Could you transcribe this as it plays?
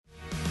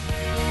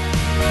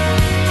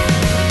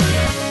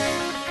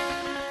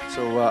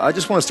I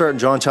just want to start in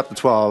John chapter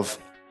 12,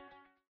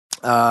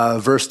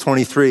 verse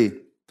 23.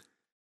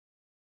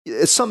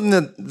 It's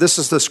something this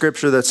is the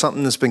scripture that's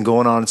something that's been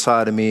going on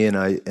inside of me, and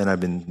I've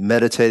been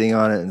meditating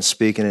on it and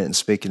speaking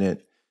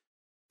it.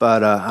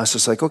 But I was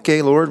just like,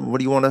 okay, Lord, what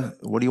do you want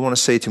to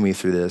say to me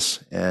through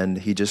this? And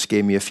He just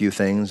gave me a few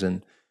things.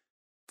 And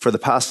for the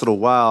past little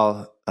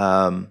while,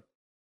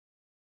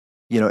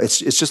 it's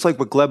just like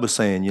what Gleb was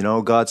saying.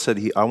 God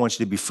said, I want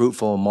you to be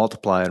fruitful and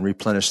multiply and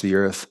replenish the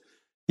earth.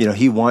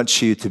 He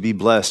wants you to be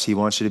blessed. He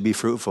wants you to be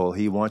fruitful.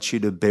 He wants you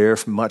to bear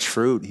much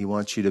fruit. He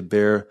wants you to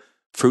bear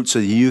fruit so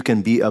that you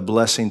can be a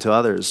blessing to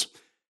others.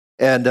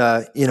 And,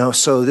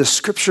 so this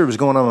scripture was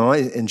going on in my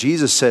mind, and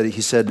Jesus said,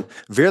 He said,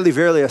 "Verily,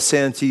 verily, I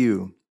say unto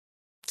you,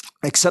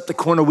 except the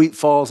corn of wheat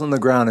falls on the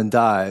ground and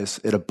dies,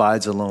 it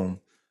abides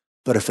alone.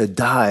 But if it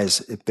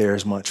dies, it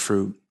bears much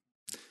fruit."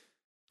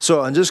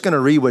 So I'm just going to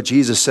read what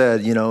Jesus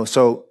said,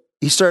 So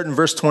He started in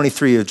verse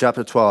 23 of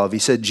chapter 12. He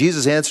said,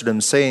 Jesus answered him,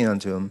 saying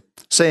unto him,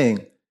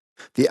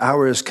 "The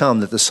hour is come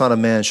that the Son of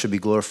Man should be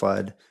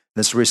glorified." And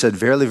this is where He said,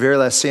 "Verily,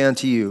 verily, I say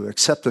unto you,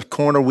 except the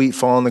corn of wheat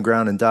fall on the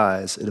ground and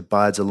dies, it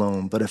abides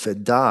alone. But if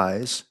it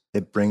dies,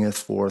 it bringeth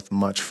forth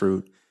much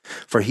fruit.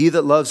 For he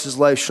that loves his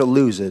life shall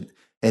lose it,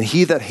 and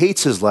he that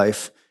hates his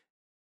life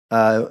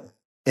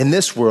in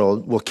this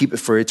world will keep it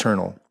for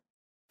eternal.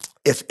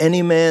 If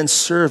any man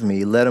serve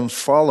me, let him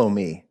follow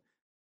me.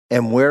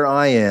 And where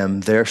I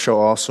am, there shall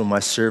also my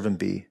servant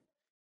be.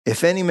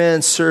 If any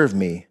man serve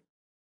me,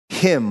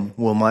 him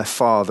will my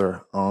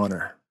Father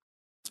honor."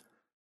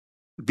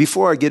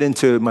 Before I get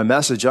into my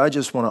message, I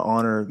just want to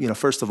honor,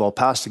 first of all,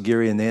 Pastor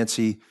Gary and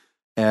Nancy.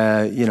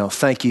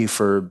 Thank you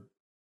for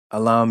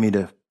allowing me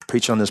to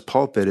preach on this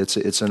pulpit.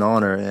 It's an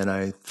honor, and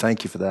I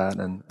thank you for that.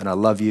 And I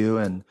love you,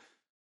 and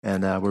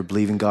we're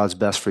believing God's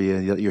best for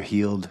you, that you're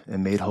healed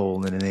and made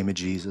whole in the name of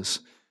Jesus.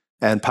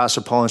 And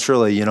Pastor Paul and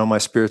Shirley, my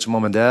spiritual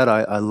mom and dad,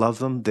 I love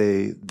them.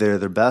 They're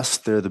the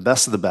best. They're the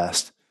best of the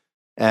best.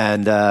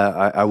 And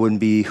I wouldn't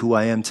be who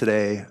I am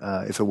today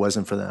if it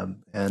wasn't for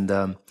them.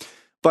 And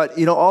but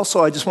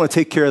also I just want to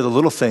take care of the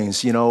little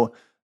things.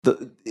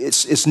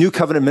 It's New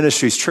Covenant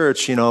Ministries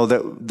Church.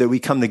 That we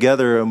come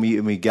together and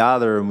we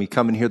gather and we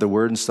come and hear the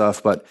word and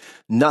stuff. But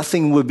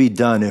nothing would be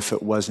done if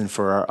it wasn't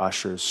for our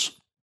ushers,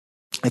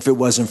 if it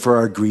wasn't for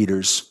our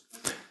greeters.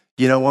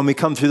 When we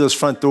come through those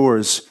front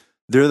doors,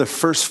 they're the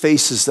first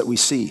faces that we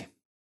see.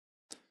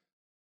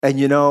 And,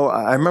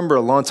 I remember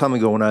a long time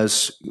ago when I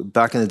was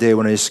back in the day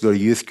when I used to go to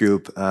youth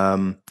group,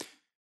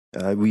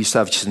 we used to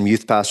have some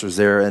youth pastors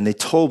there, and they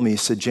told me, he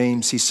said,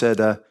 "James," he said,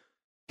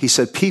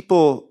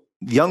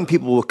 young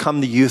people will come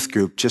to youth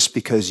group just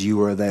because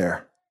you are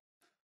there.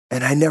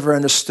 And I never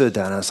understood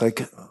that. And I was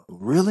like,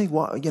 really?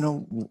 What?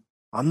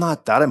 I'm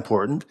not that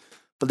important.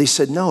 But they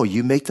said, no,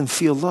 you make them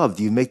feel loved.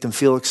 You make them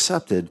feel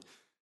accepted.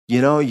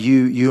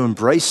 You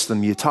embrace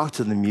them. You talk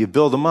to them. You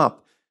build them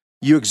up.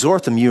 You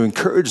exhort them. You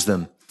encourage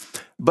them.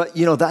 But,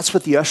 that's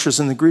what the ushers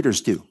and the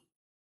greeters do.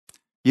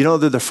 They're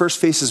the first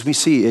faces we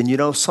see.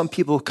 And, some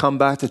people come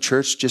back to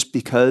church just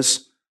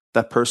because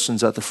that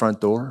person's at the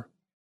front door.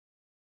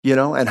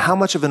 And how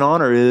much of an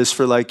honor it is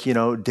for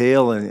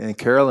Dale and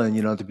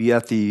Carolyn, to be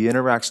at the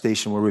Interact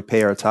station where we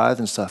pay our tithe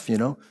and stuff,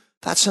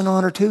 that's an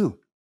honor too.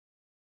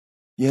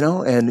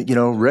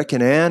 And Rick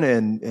and Ann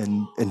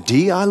and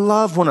Dee, I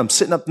love when I'm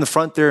sitting up in the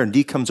front there and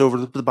Dee comes over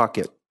to the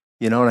bucket,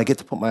 and I get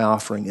to put my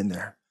offering in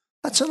there.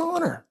 That's an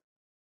honor.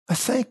 I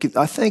thank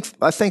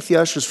the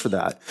ushers for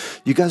that.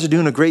 You guys are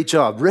doing a great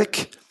job.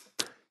 Rick,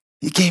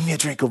 you gave me a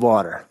drink of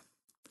water.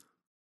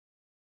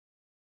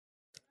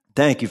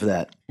 Thank you for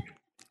that.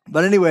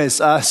 But anyways,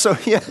 But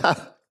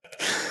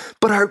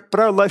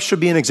our life should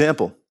be an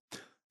example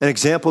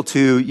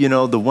to,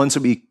 the ones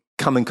that we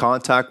come in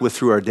contact with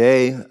through our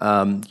day,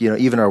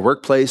 even our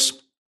workplace.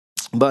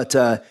 But,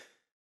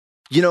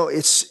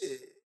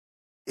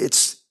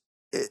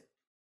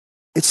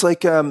 it's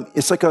like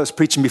I was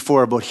preaching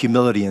before about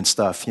humility and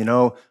stuff.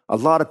 A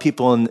lot of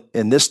people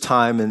in this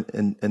time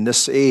and in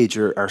this age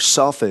are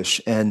selfish,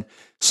 and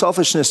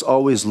selfishness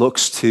always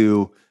looks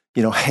to,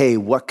 hey,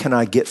 what can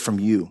I get from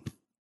you?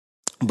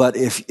 But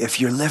if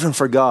you're living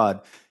for God,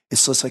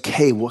 it's just like,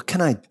 hey, what can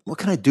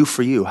I do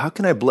for you? How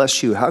can I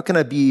bless you? How can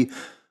I be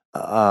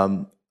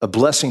a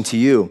blessing to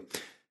you?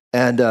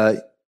 And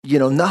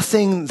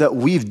nothing that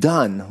we've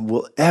done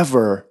will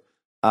ever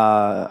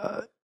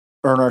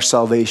earn our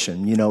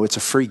salvation. It's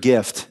a free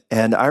gift.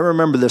 And I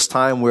remember this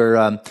time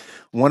where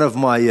one of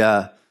my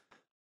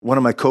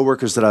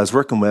coworkers that I was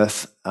working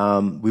with,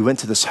 we went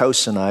to this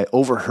house, and I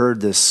overheard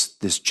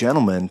this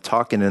gentleman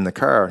talking in the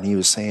car, and he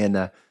was saying,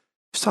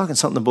 he was talking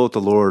something about the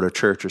Lord or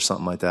church or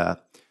something like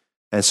that.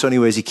 And so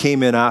anyways, he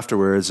came in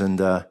afterwards, and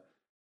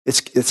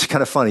it's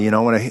kind of funny,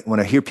 when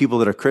I hear people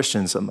that are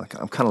Christians, I'm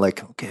kind of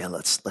like, okay,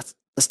 let's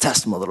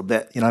test them a little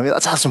bit.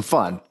 Let's have some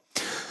fun.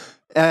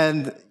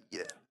 And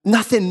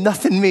nothing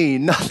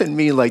mean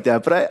like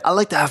that, but I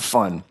like to have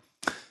fun.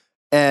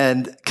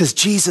 And because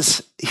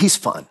Jesus, He's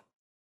fun,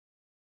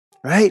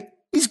 right?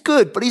 He's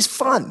good, but He's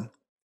fun.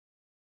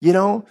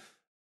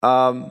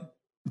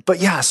 but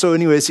yeah, so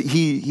anyways,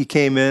 he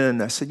came in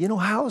and I said,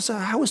 how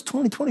was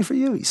 2020 for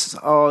you? He says,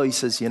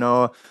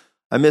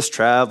 I miss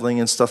traveling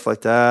and stuff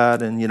like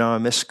that. And, I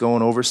miss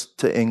going over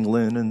to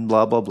England and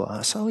blah, blah, blah.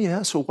 I said, oh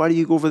yeah, so why do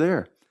you go over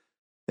there?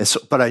 And so,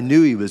 but I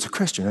knew he was a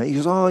Christian, right? He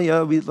goes, oh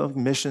yeah, we love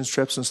missions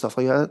trips and stuff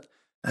like that.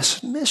 I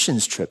said,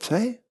 missions trips,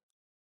 hey?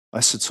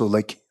 I said, so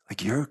like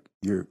you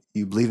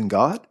believe in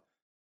God?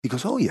 He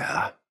goes, oh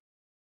yeah.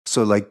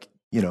 So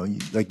you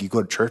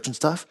go to church and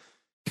stuff?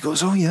 He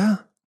goes, oh yeah.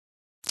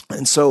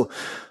 And so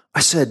I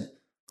said,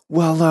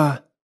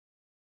 well,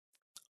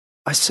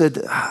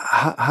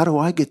 how do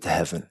I get to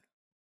heaven?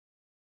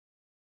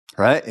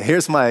 Right?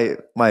 Here's my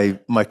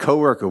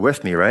coworker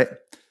with me, right?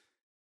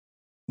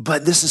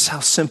 But this is how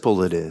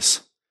simple it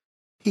is.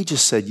 He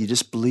just said, you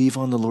just believe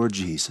on the Lord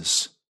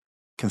Jesus,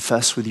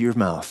 confess with your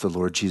mouth the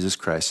Lord Jesus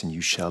Christ, and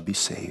you shall be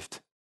saved.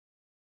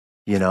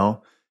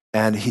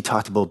 And he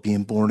talked about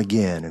being born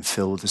again and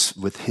filled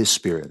with his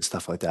spirit and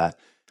stuff like that.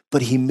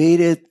 But he made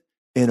it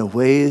in a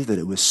way that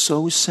it was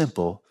so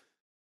simple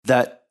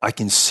that I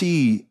can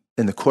see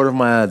in the corner of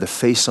my eye the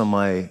face on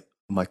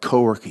my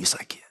coworker. He's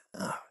like,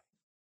 yeah,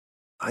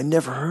 I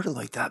never heard it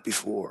like that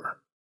before,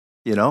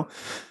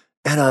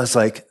 And I was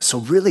like, so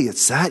really,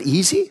 it's that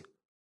easy?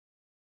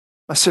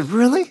 I said,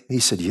 really? He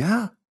said,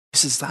 yeah. He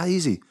said, it's that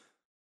easy.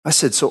 I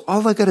said, so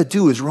all I got to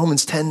do is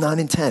Romans 10, 9,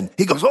 and 10.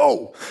 He goes,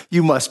 oh,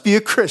 you must be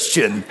a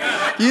Christian.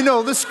 You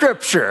know the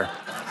scripture.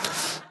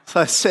 So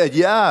I said,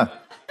 yeah.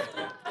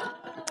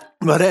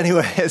 But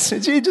anyway,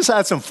 he just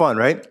had some fun,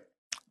 right?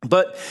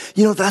 But,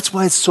 that's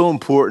why it's so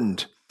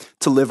important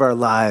to live our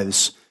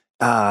lives,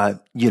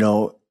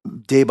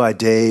 day by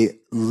day,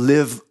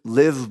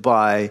 live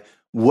by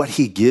what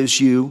he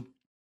gives you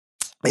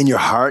in your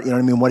heart,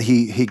 what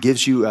he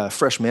gives you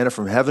fresh manna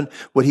from heaven,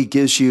 what he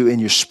gives you in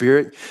your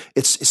spirit.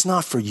 It's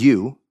not for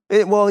you.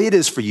 It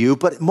is for you,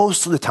 but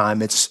most of the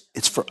time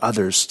it's for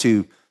others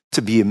to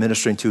be a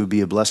ministering to,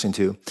 be a blessing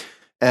to.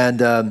 And,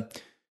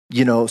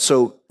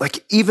 so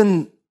like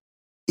even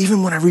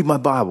when I read my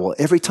Bible,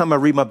 every time I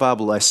read my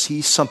Bible, I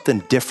see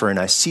something different.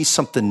 I see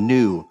something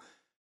new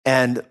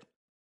and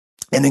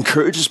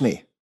encourages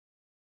me.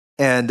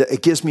 And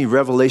it gives me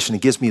revelation.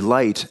 It gives me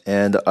light.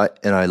 And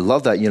I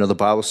love that. The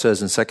Bible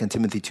says in 2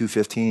 Timothy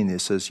 2:15, it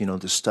says,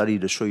 to study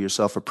to show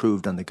yourself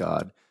approved unto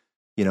God.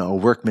 A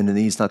workman that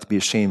needs not to be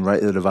ashamed,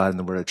 rightly dividing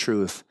the word of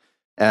truth.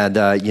 And,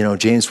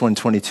 James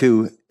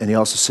 1:22, and he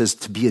also says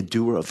to be a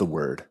doer of the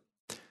word.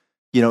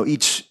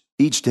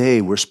 Each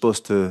day we're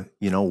supposed to,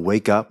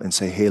 wake up and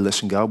say, hey,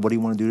 listen, God, what do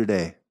you want to do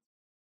today?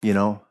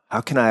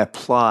 How can I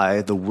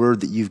apply the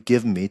word that you've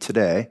given me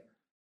today,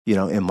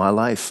 in my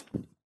life?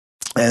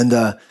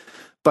 And,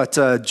 but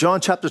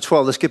John chapter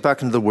 12, let's get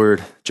back into the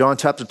word. John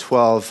chapter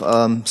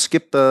 12,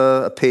 skip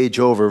a page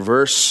over,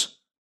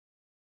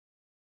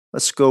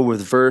 let's go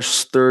with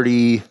verse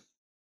 35.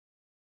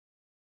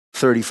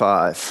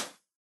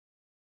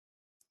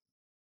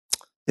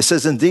 It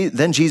says,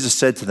 then Jesus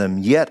said to them,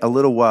 yet a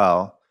little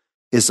while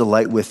is the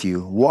light with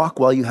you. Walk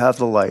while you have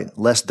the light,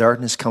 lest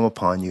darkness come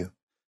upon you.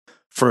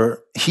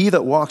 For he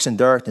that walks in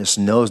darkness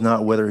knows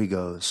not whither he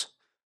goes.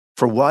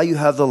 For while you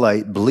have the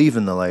light, believe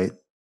in the light,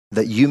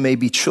 that you may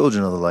be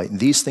children of the light. And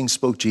these things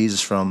spoke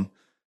Jesus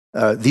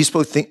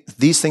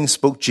these things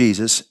spoke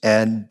Jesus,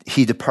 and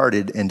he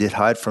departed and did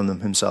hide from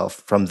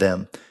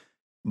them.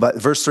 But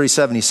verse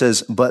 37, he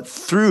says, but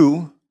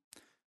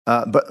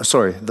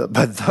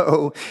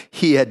though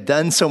he had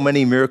done so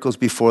many miracles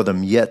before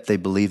them, yet they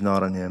believed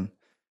not on him.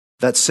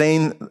 That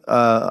saying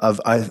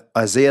of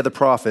Isaiah the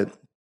prophet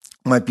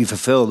might be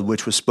fulfilled,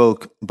 which was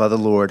spoke by the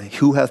Lord,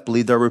 who hath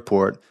believed our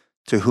report,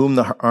 to whom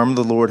the arm of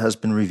the Lord has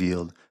been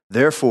revealed.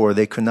 Therefore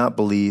they could not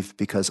believe,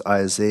 because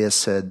Isaiah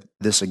said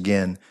this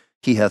again,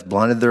 he hath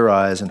blinded their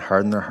eyes and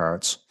hardened their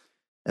hearts,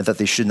 and that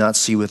they should not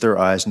see with their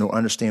eyes, nor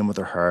understand with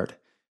their heart.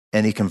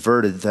 And he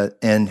converted that,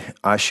 and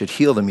I should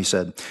heal them, he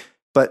said.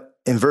 But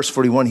in verse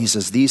 41, he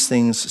says, these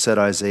things said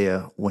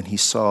Isaiah when he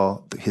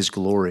saw his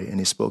glory, and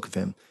he spoke of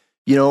him.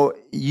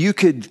 You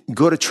could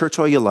go to church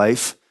all your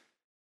life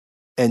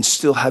and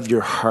still have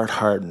your heart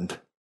hardened.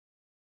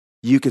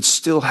 You could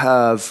still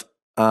have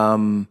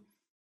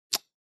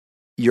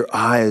your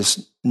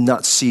eyes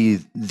not see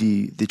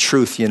the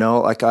truth,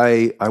 Like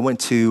I went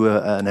to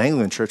an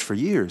Anglican church for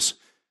years,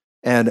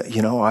 and,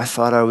 I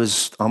thought I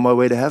was on my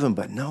way to heaven,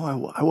 but no,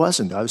 I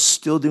wasn't. I was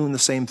still doing the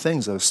same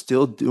things. I was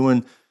still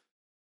doing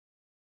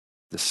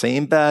the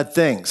same bad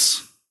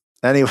things.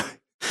 Anyway,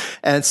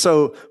 and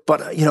so,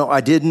 but,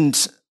 I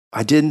didn't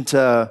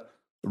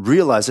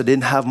realize, I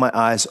didn't have my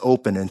eyes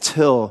open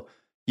until,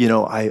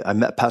 I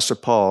met Pastor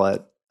Paul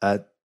at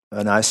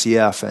an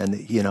ICF,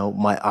 and,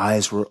 my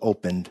eyes were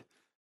opened.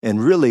 And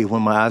really,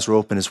 when my eyes were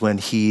open is when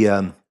he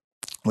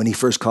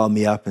first called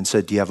me up and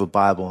said, do you have a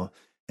Bible?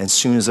 And as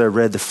soon as I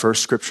read the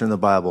first scripture in the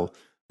Bible,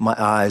 the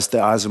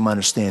eyes of my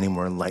understanding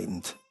were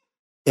enlightened.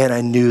 And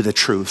I knew the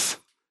truth.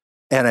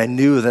 And I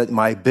knew that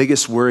my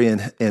biggest worry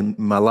in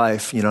my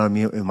life,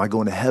 am I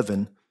going to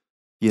heaven,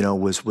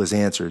 was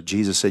answered.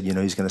 Jesus said,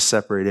 he's going to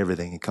separate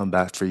everything and come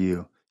back for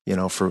you,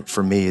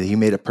 for me. He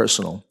made it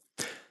personal.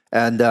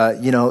 And,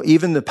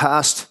 even the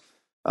past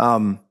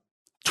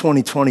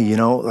 2020,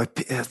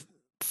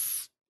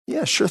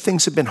 yeah, sure,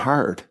 things have been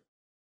hard,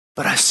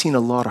 but I've seen a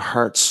lot of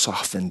hearts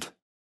softened.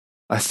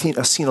 I've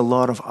seen a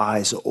lot of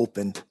eyes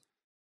opened,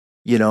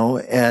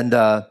 and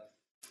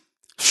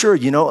sure,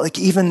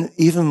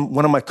 even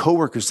one of my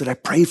coworkers that I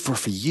prayed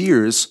for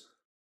years,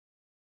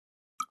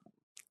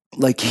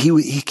 like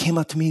he came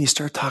up to me and he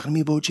started talking to me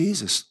about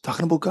Jesus,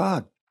 talking about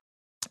God.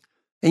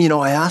 And,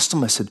 I asked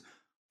him, I said,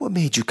 what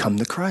made you come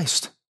to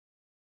Christ?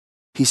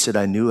 He said,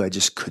 I knew I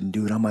just couldn't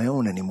do it on my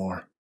own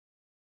anymore.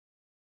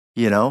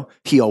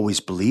 He always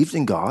believed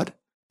in God,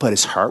 but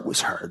his heart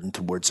was hardened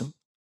towards him.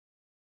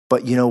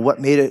 But what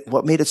made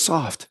it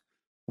soft?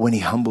 When he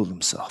humbled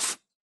himself.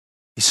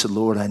 He said,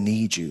 Lord, I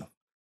need you.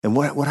 And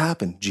what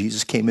happened?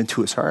 Jesus came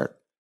into his heart,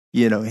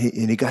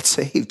 and he got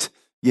saved,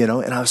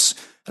 and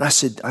I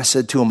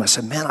said to him, I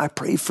said, man, I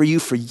prayed for you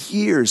for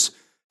years.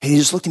 And he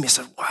just looked at me and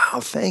said, wow,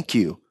 thank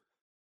you.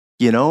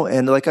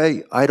 And like,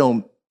 I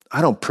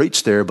don't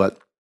preach there, but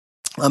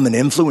I'm an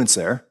influence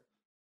there,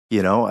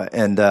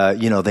 and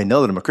they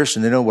know that I'm a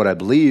Christian. They know what I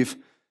believe.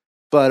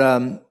 But,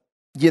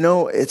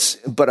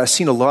 but I've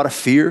seen a lot of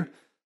fear,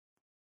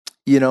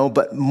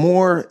 but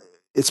more,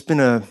 it's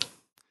been a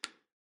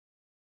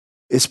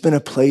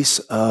place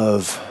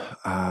of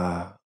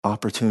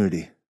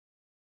opportunity,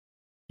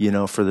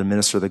 for the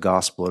minister of the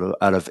gospel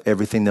out of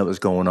everything that was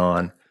going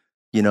on.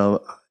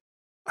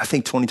 I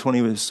think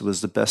 2020 was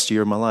the best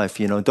year of my life.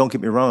 Don't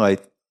get me wrong.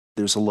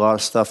 There's a lot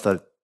of stuff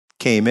that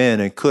came in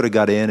and could have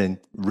got in and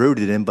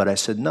rooted in, but I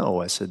said,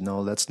 no,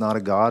 that's not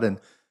a God. And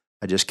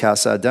I just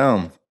cast that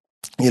down,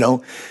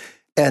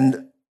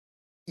 and,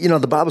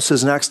 the Bible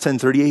says in Acts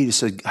 10:38, it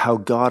said how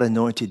God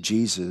anointed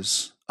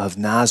Jesus of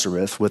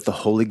Nazareth with the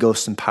Holy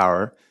Ghost and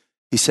power.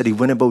 He said he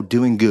went about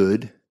doing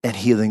good and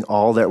healing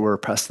all that were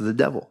oppressed of the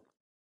devil,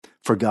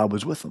 for God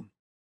was with him.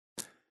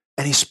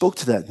 And he spoke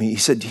to that me. He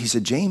said,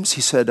 James,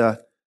 he said,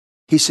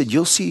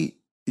 you'll see,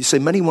 he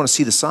said, many want to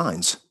see the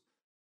signs.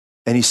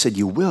 And he said,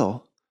 you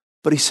will,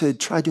 but he said,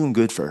 try doing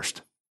good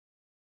first.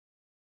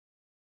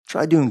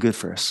 Try doing good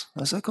first. I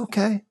was like,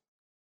 okay.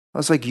 I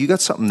was like, you got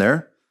something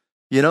there,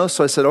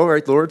 So I said, all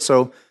right, Lord.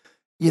 So,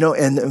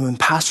 and when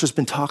pastor's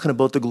been talking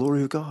about the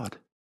glory of God,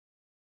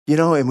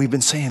 and we've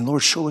been saying,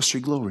 Lord, show us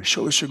your glory,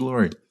 show us your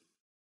glory.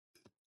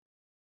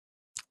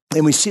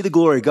 And we see the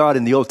glory of God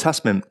in the Old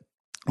Testament,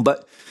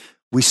 but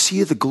we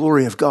see the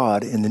glory of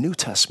God in the New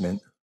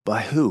Testament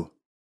by who?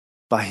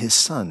 By his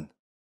son,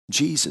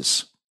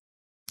 Jesus.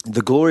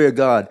 The glory of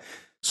God.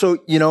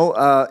 So,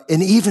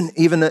 and even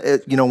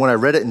when I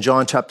read it in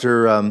John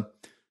chapter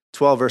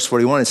 12, verse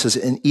 41, it says,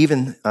 and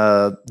even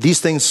these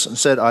things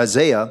said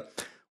Isaiah,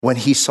 when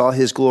he saw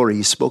his glory,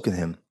 he spoke of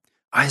him.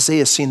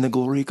 Isaiah seen the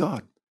glory of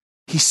God.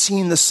 He's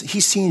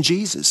seen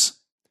Jesus.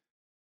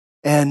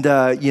 And,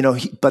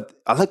 but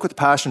I like what the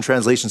Passion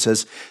Translation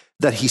says,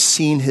 that he's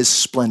seen his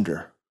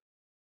splendor.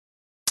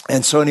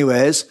 And so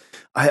anyways,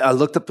 I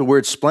looked up the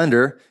word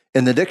splendor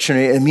in the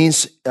dictionary.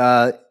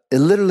 It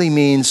literally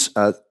means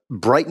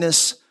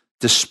brightness,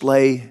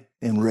 display,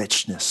 and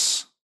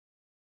richness.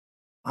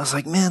 I was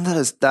like, man,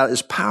 that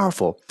is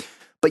powerful.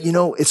 But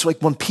it's like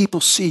when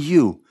people see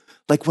you,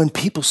 like when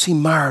people see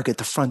Marg at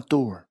the front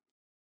door,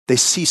 they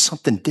see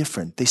something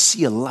different. They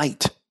see a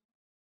light,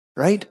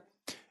 right?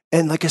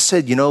 And like I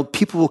said,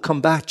 people will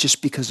come back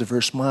just because of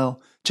her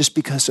smile, just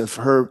because of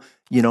her,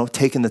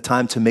 taking the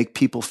time to make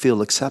people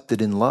feel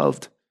accepted and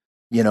loved,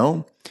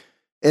 And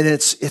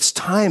it's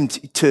time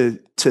to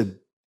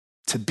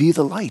be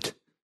the light,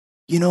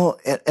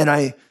 And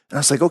I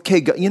was like,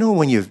 okay, God,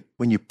 when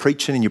you're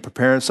preaching and you're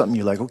preparing something,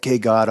 you're like, okay,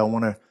 God,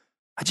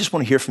 I just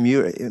want to hear from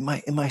you.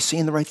 Am I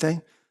seeing the right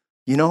thing?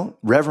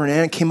 Reverend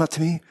Ann came up to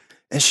me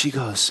and she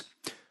goes,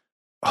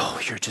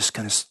 oh, you're just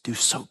going to do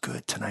so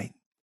good tonight.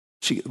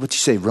 What'd you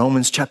say?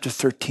 Romans chapter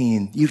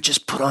 13. You've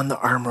just put on the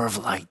armor of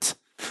light.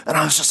 And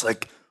I was just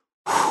like,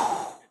 whew.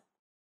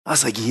 I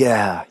was like,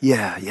 yeah.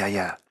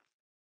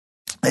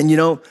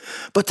 And,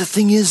 but the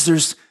thing is,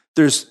 there's,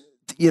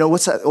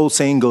 what's that old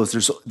saying goes,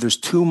 there's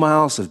 2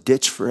 miles of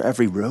ditch for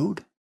every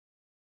road,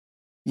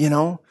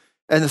 And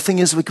the thing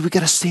is, we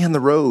got to stay on the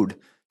road.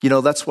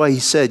 That's why he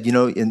said,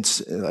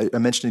 I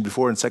mentioned it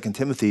before in 2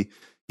 Timothy,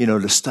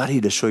 to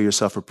study to show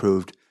yourself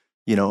approved,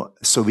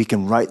 so we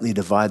can rightly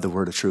divide the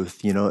word of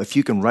truth. If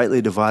you can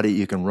rightly divide it,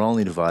 you can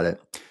wrongly divide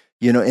it.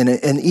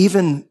 And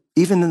even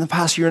in the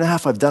past year and a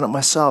half, I've done it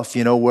myself,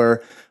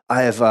 where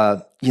I have,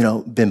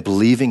 been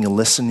believing and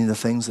listening to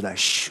things that I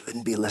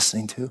shouldn't be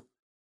listening to,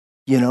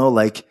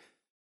 like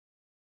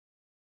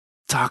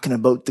talking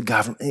about the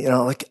government,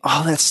 like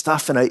all that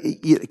stuff. And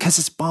because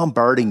it's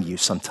bombarding you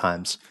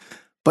sometimes,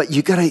 but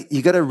you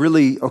gotta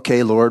really,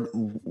 okay, Lord,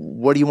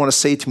 what do you want to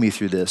say to me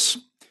through this?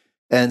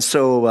 And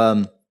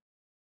so,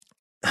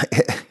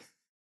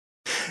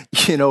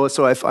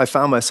 so I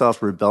found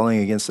myself rebelling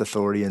against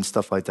authority and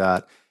stuff like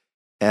that.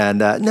 And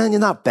no, you're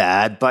not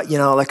bad, but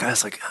like I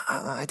was like,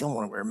 I don't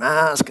want to wear a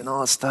mask and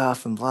all that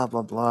stuff and blah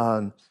blah blah,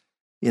 and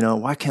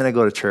why can't I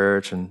go to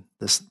church and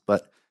this?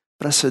 But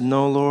I said,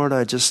 no, Lord,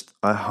 I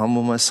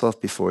humble myself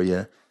before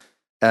you,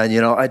 And,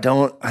 I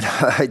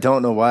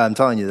don't know why I'm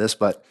telling you this,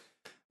 but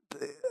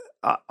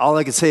all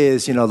I can say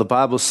is, the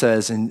Bible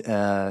says in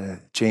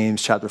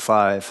James chapter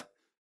 5,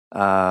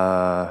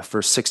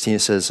 verse 16, it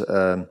says,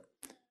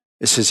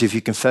 if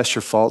you confess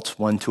your faults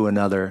one to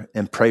another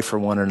and pray for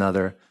one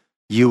another,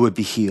 you would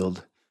be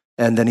healed.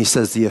 And then he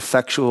says, the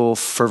effectual,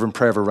 fervent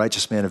prayer of a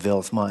righteous man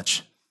availeth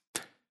much.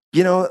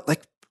 We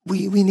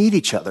need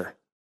each other.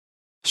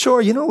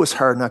 Sure, it was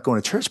hard not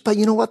going to church, but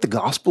you know what? The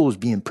gospel was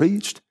being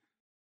preached.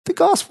 The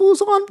gospel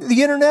was on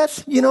the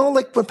internet,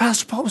 like what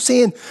Pastor Paul was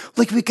saying,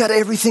 like we got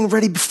everything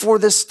ready before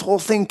this whole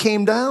thing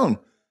came down.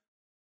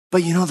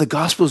 But the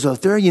gospel's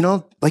out there,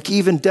 like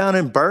even down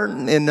in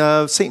Barton,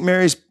 in St.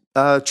 Mary's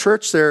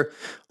church there,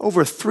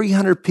 over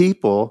 300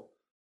 people.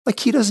 Like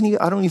I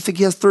don't even think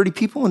he has 30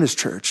 people in his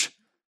church.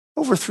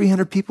 Over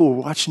 300 people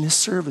were watching his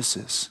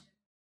services.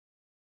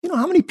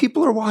 How many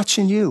people are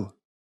watching you?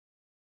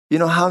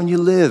 How you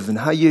live and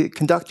how you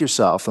conduct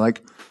yourself.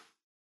 Like,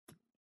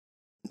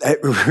 it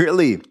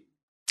really,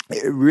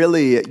 it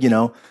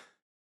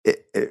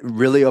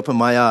really opened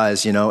my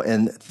eyes,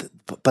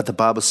 but the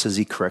Bible says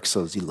he corrects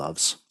those he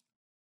loves.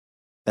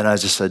 And I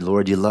just said,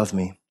 Lord, you love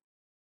me.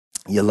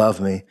 You love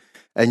me.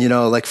 And,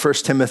 like 1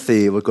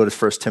 Timothy, we'll go to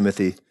 1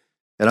 Timothy.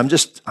 And I'm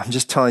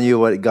just telling you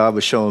what God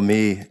was showing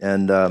me.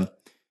 And,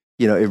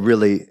 it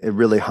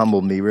really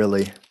humbled me,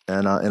 really.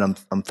 And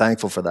I'm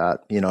thankful for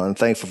that. I'm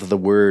thankful for the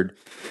word,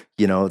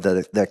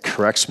 that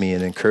corrects me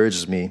and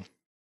encourages me.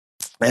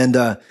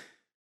 And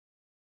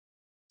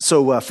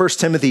so 1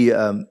 Timothy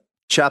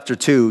chapter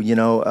 2,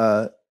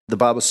 the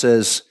Bible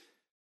says,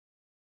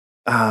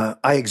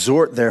 I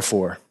exhort,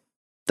 therefore,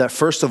 that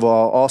first of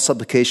all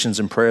supplications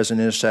and prayers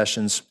and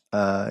intercessions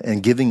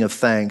and giving of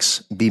thanks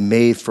be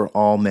made for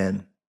all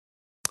men.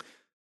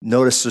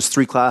 Notice there's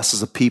 3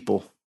 classes of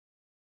people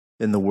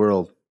in the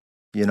world,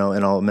 and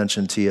I'll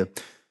mention to you.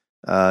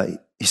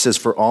 He says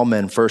for all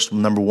men, first,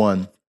 number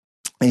 1.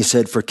 And he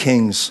said for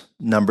kings,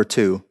 number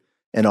 2,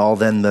 and all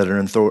them that are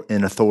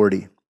in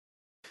authority,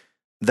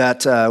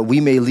 that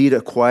we may lead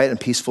a quiet and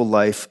peaceful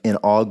life in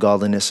all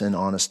godliness and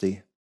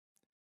honesty.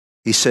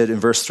 He said in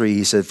verse 3,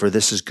 he said, for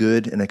this is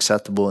good and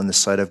acceptable in the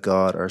sight of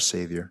God, our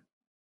Savior.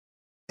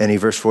 And in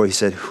verse 4, he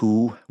said,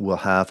 who will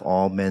have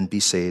all men be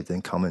saved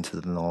and come into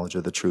the knowledge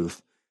of the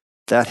truth.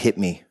 That hit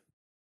me.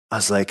 I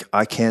was like,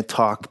 I can't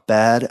talk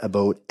bad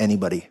about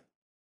anybody.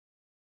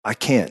 I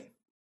can't.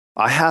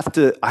 I have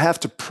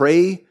to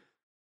pray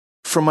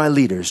for my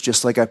leaders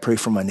just like I pray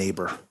for my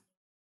neighbor.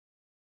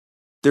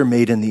 They're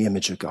made in the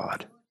image of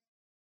God.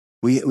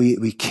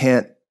 We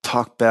can't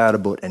talk bad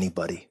about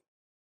anybody.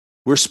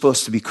 We're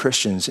supposed to be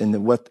Christians,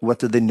 and what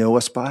do they know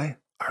us by?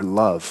 Our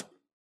love,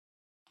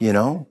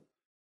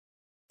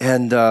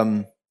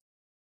 And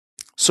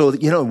so,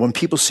 when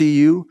people see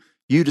you,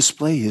 you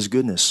display his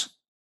goodness.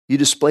 You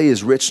display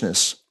his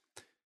richness.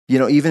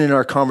 Even in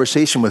our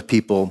conversation with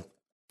people,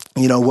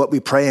 what we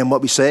pray and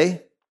what we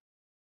say,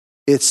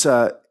 it's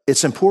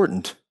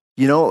important.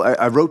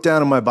 I wrote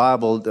down in my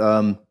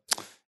Bible,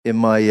 in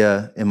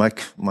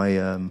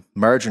my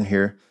margin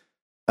here,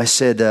 I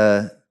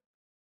said,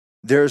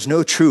 there is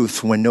no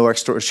truth when no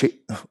exhortation.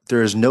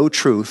 There is no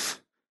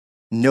truth,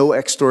 no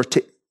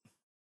exhortation.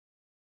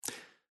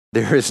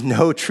 There is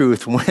no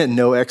truth when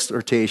no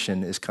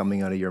exhortation is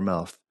coming out of your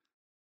mouth.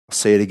 I'll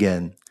say it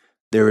again.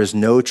 There is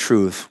no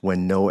truth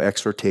when no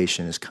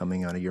exhortation is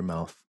coming out of your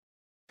mouth.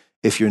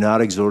 If you're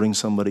not exhorting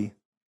somebody,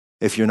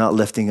 if you're not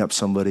lifting up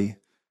somebody,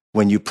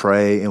 when you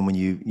pray and when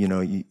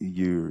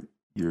you're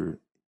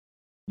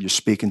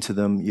speaking to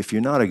them, if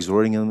you're not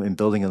exhorting them and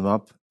building them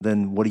up,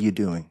 then what are you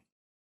doing?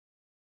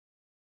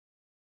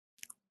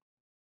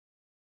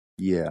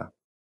 Yeah.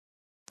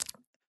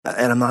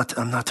 And I'm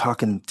not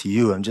talking to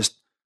you. I'm just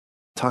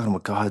talking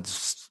what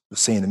God's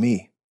saying to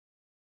me,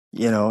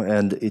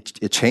 and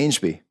it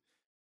changed me,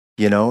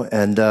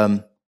 and,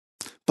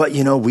 but,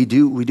 we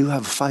do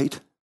have a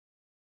fight.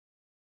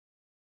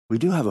 We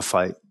do have a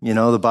fight.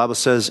 The Bible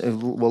says,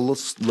 well,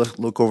 let's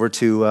look over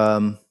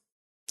to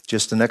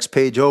just the next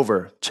page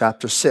over,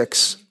 chapter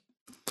 6.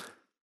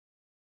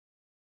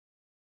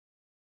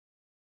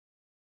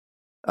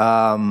 We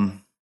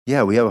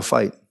have a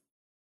fight.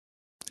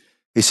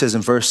 He says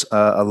in verse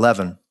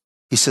 11,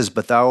 he says,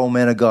 but thou, O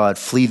man of God,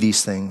 flee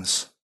these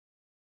things.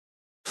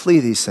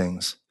 Flee these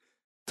things.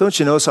 Don't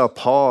you notice how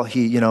Paul,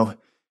 he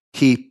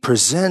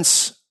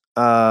presents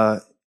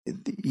the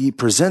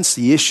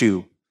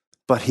issue,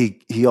 but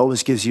he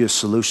always gives you a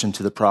solution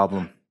to the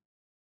problem.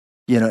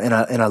 And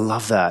I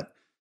love that.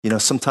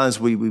 Sometimes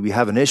we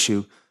have an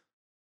issue,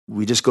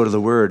 we just go to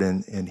the Word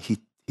and he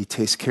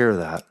takes care of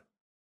that,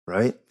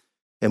 right?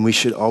 And we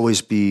should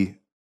always be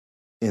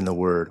in the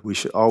Word. We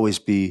should always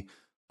be,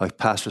 like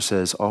Pastor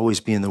says, always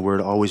be in the Word,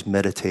 always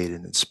meditate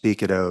and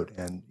speak it out.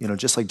 And,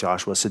 just like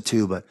Joshua said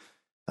too, but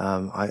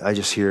I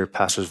just hear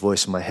Pastor's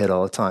voice in my head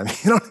all the time.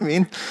 You know what I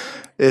mean?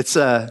 It's,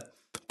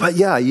 but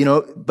yeah,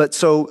 but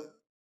so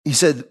he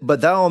said, but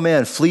thou, O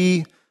man,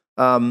 flee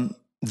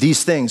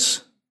these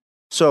things.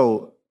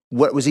 So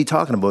what was he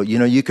talking about?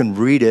 You can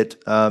read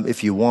it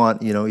if you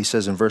want. He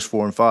says in verse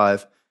 4 and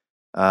 5,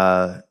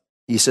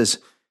 He says,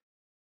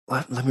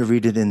 let me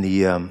read it in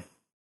the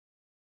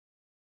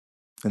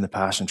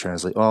Passion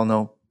Translate. Oh,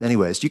 no.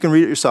 Anyways, you can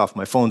read it yourself.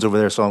 My phone's over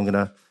there, so I'm going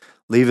to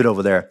leave it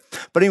over there.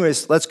 But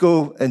anyways, let's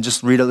go and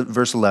just read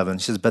verse 11.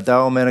 He says, but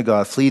thou, O man of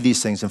God, flee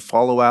these things and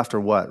follow after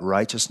what?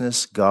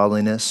 Righteousness,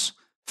 godliness,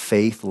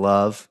 faith,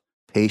 love,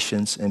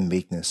 patience, and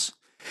meekness.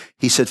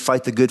 He said,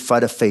 fight the good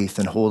fight of faith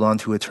and hold on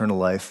to eternal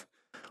life,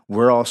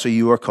 where also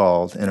you are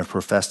called and have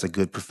professed a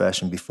good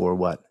profession before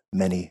what?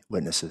 Many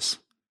witnesses.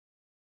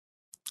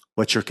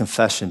 What's your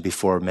confession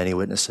before many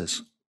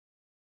witnesses?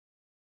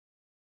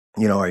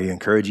 Are you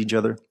encouraging each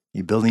other? Are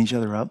you building each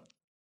other up?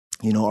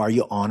 Are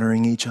you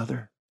honoring each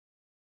other?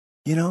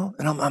 And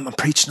I'm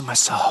preaching to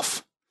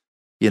myself,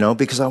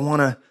 because I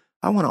want to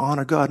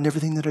honor God in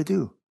everything that I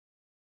do.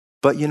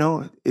 But,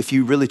 if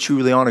you really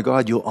truly honor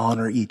God, you'll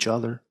honor each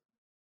other.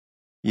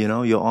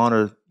 You'll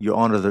honor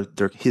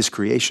his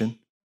creation,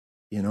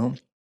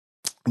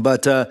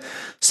 But 2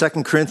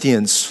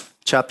 Corinthians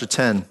chapter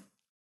 10.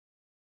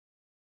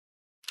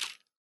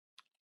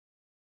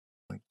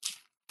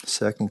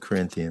 2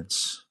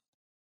 Corinthians.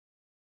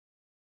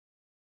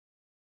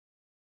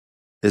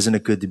 Isn't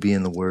it good to be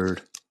in the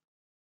Word?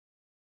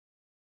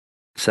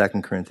 2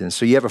 Corinthians.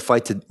 So you have a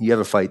fight.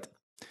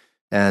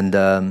 And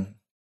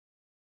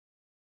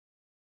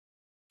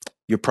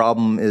your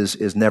problem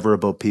is never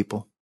about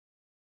people.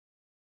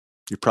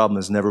 Your problem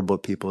is never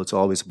about people. It's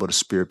always about a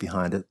spirit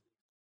behind it.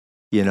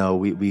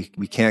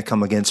 We can't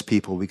come against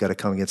people. We got to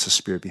come against the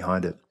spirit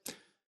behind it.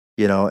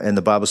 And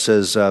the Bible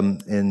says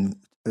in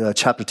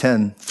chapter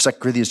 10, 2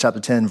 Corinthians chapter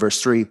 10,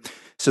 verse 3, it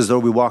says, though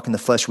we walk in the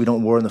flesh, we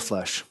don't war in the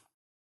flesh.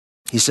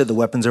 He said the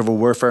weapons of our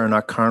warfare are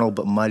not carnal,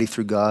 but mighty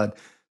through God,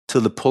 to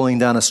the pulling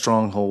down of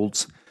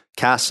strongholds,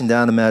 casting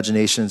down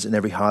imaginations and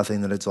every high thing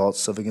that exalts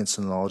itself against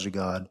the knowledge of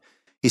God.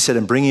 He said,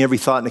 and bringing every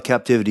thought into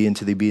captivity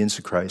into the obedience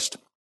of Christ.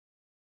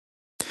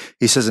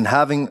 He says, and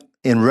having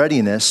in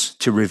readiness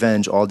to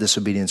revenge all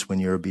disobedience when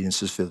your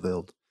obedience is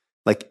fulfilled.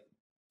 Like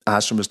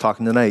Ashton was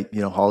talking tonight,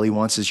 all he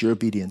wants is your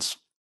obedience.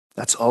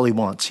 That's all he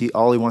wants.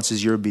 All he wants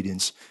is your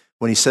obedience.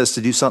 When he says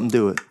to do something,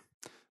 do it.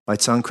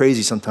 Might sound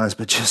crazy sometimes,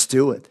 but just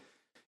do it.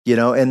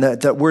 And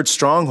that word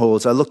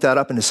strongholds, I looked that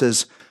up and it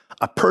says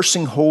a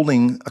person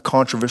holding a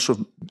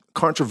controversial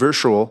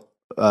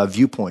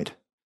viewpoint.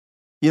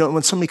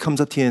 When somebody comes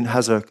up to you and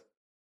has a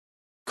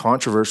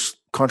controversial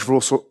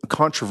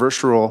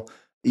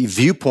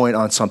viewpoint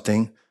on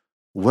something,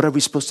 what are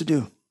we supposed to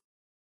do?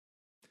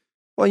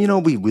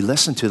 Well, we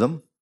listen to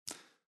them,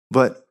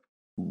 but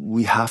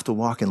we have to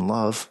walk in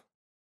love.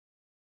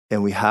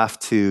 And we have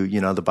to,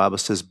 the Bible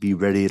says, be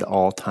ready at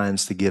all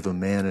times to give a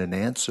man an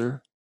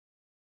answer,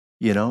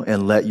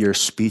 and let your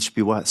speech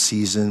be what?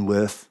 Seasoned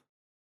with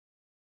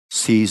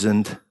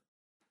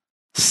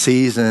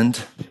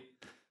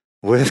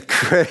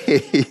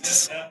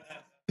grace,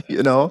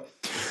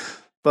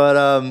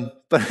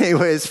 But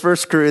anyways, 1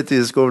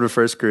 Corinthians, go over to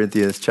 1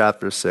 Corinthians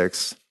chapter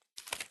 6.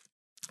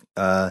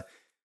 1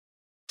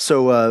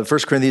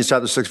 Corinthians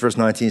chapter 6, verse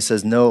 19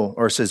 says,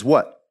 says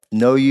what?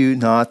 Know you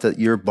not that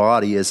your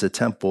body is a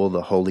temple of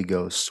the Holy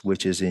Ghost,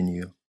 which is in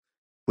you,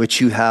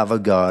 which you have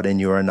of God, and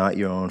you are not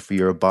your own, for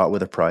you are bought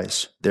with a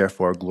price.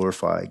 Therefore,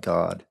 glorify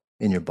God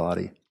in your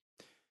body.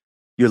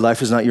 Your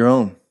life is not your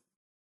own.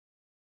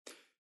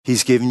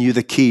 He's given you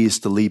the keys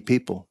to lead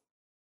people.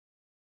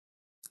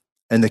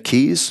 And the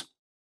keys,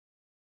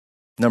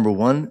 number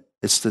one,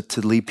 it's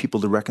to lead people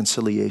to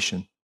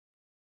reconciliation.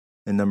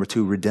 And number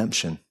two,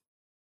 redemption.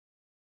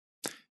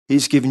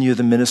 He's given you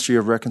the ministry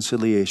of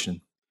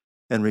reconciliation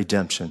and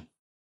redemption.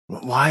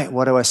 Why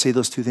do I say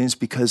those two things?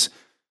 Because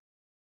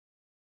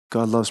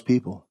God loves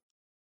people.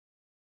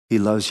 He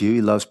loves you.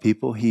 He loves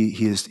people.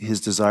 His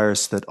desire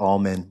is that all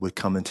men would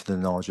come into the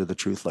knowledge of the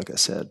truth, like I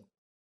said.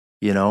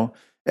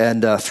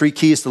 And 3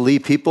 keys to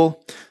lead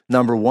people.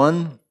 Number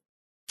 1,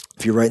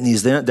 if you're writing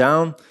these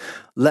down,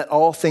 let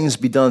all things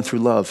be done through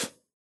love.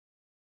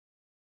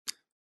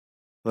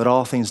 Let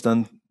all things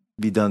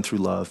be done through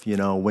love.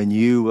 When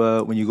you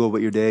go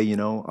about your day,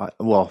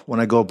 when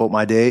I go about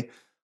my day,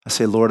 I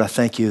say, Lord, I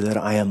thank you that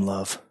I am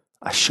love.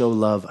 I show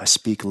love. I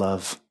speak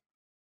love.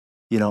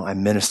 I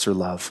minister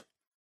love.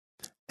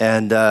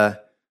 And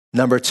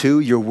number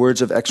 2, your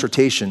words of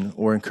exhortation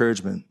or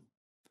encouragement.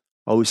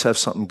 Always have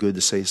something good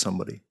to say to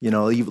somebody.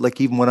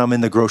 Even when I'm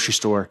in the grocery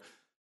store,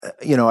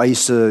 I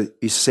used to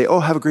say, oh,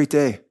 have a great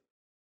day.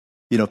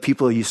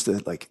 People used to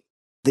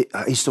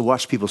I used to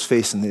watch people's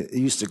face and they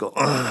used to go,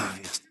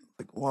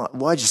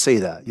 why'd you say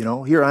that?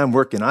 Here I am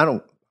working. I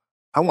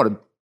want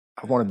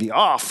to be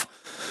off,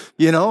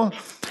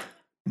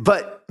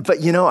 But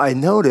I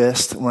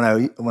noticed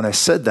when I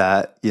said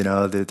that,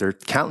 that their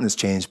countenance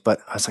changed. But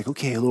I was like,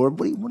 okay, Lord,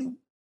 what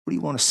do you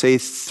want to say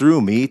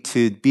through me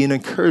to be an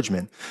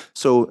encouragement?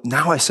 So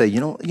now I say,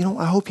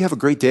 I hope you have a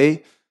great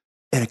day,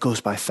 and it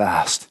goes by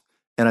fast.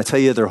 And I tell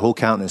you, their whole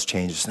countenance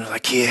changes, and they're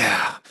like,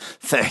 yeah,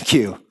 thank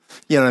you.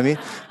 You know what I mean?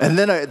 And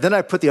then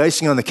I put the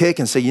icing on the cake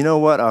and say, you know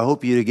what? I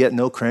hope you get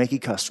no cranky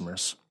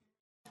customers.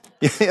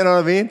 You know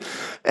what I mean?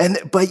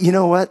 But you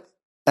know what?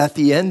 At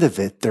the end of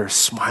it, they're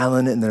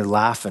smiling and they're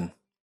laughing.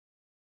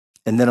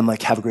 And then I'm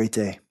like, have a great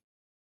day.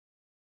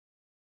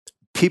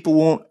 People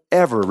won't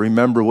ever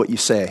remember what you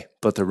say,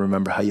 but they'll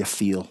remember how you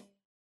feel.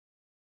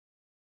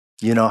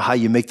 You know, how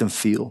you make them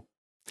feel.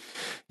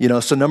 You know,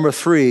 so number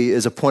 3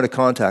 is a point of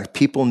contact.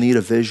 People need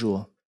a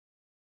visual.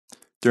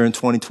 During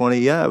 2020,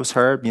 yeah, it was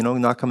hard, you know,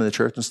 not coming to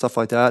church and stuff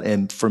like that.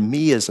 And for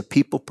me as a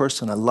people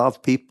person, I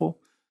love people.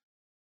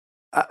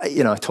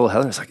 I told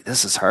Heather, I was like,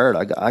 this is hard.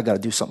 I got to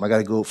do something. I got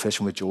to go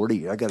fishing with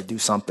Jordy. I got to do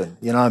something.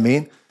 You know what I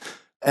mean?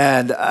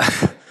 And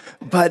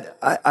but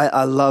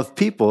I love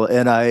people,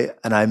 and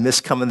I miss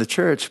coming to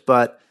church,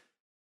 but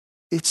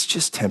it's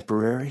just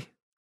temporary.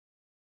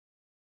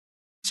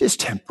 It's just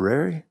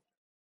temporary,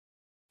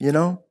 you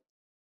know?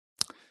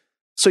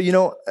 So, you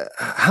know,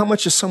 how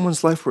much is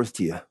someone's life worth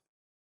to you?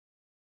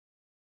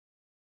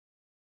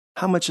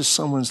 How much is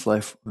someone's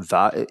life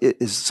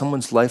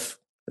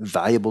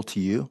valuable to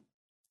you?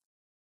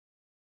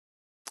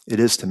 It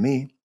is to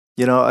me.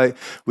 You know,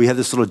 we had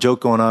this little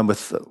joke going on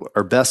with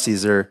our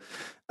besties there.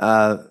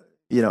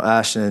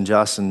 Ashton and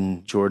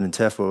Justin, Jordan and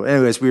Tiff.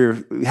 Anyways,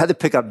 we had to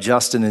pick up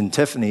Justin and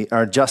Tiffany,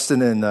 or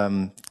Justin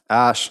and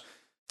Ash,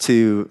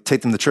 to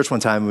take them to church one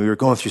time. We were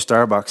going through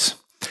Starbucks.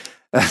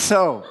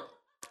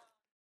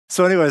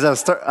 So anyways, I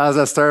was at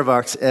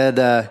Starbucks,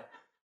 and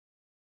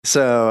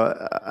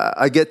so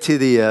I get to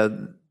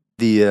the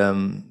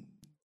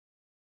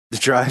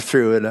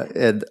drive-through,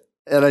 and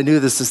I knew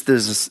there's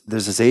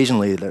this Asian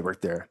lady that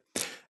worked there,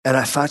 and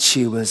I thought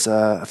she was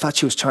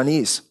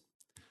Chinese.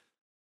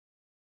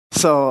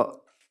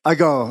 So I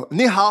go,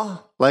 ni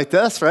hao, like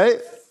this, right?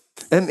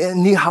 And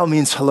ni hao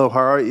means hello, how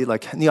are you?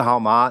 Like ni hao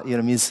ma,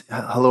 means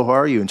hello, how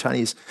are you in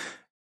Chinese?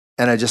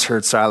 And I just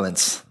heard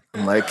silence.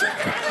 I'm like,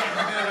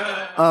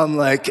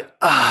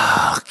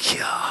 oh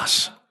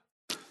gosh.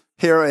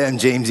 Here I am,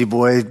 Jamesy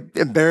boy,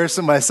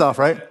 embarrassing myself,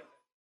 right?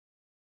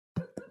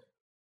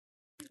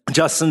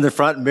 Justin in the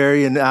front,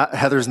 Mary and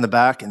Heather's in the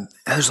back, and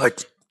Heather's like,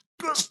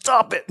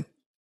 stop it.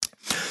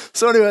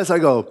 So anyways, I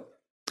go,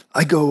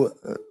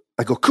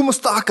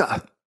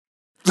 kumastaka.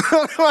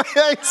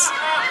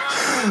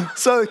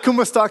 So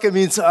kumastaka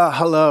means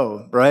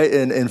hello, right,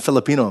 in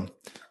Filipino.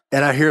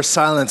 And I hear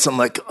silence. I'm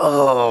like,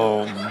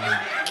 oh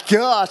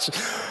gosh.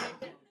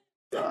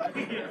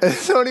 And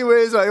so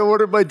anyways, I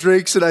ordered my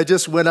drinks, and I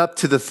just went up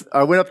to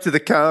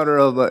the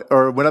counter,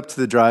 went up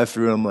to the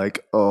drive-thru, and I'm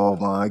like, oh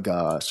my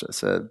gosh.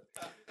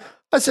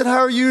 I said, how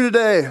are you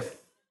today?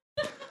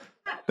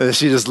 And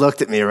she just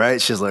looked at me,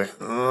 right? She's like,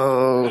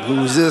 oh,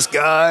 who's this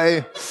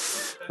guy?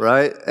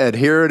 Right? And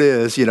here it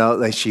is,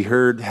 like she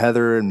heard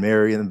Heather and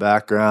Mary in the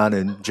background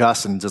and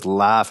Justin just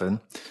laughing.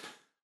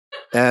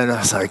 And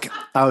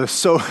I was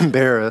so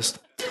embarrassed.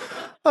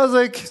 I was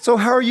like, so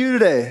how are you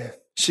today?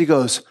 She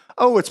goes,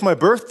 oh, it's my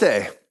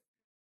birthday.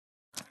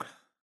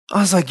 I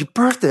was like, your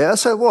birthday? I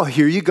said, well,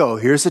 here you go.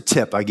 Here's a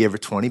tip. I gave her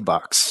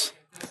 $20.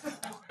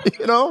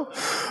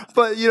 But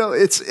but at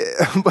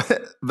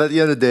the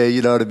end of the day,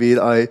 you know what I mean?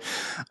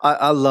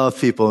 I love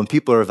people, and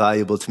people are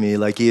valuable to me.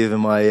 Like even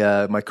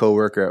my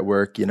coworker at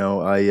work,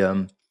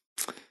 I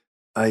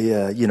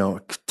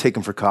take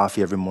him for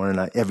coffee every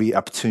morning. Every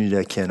opportunity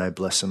I can, I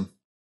bless him.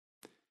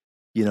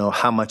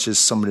 How much is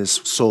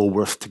somebody's soul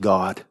worth to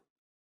God?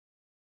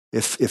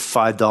 If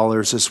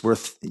 $5 is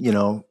worth,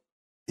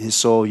 his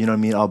soul, you know what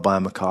I mean? I'll buy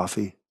him a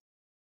coffee.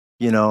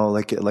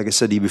 Like I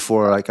said to you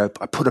before, like I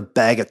put a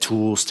bag of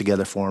tools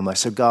together for him. I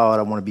said, God,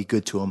 I want to be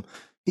good to him.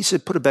 He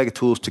said, put a bag of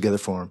tools together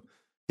for him.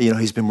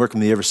 He's been working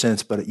with me ever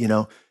since, but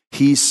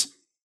he's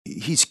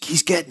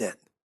getting it.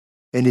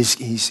 And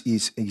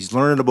he's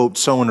learning about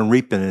sowing and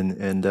reaping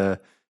and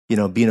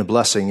being a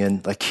blessing.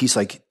 And he's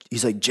like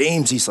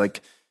James, he's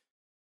like,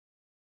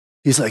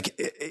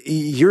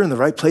 you're in the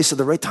right place at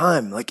the right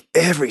time, like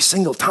every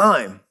single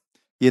time.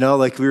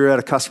 Like we were at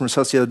a customer's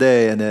house the other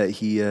day, and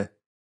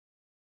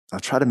I'll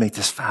try to make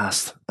this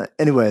fast.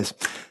 Anyways,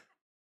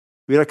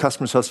 we had a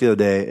customer's house the other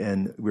day,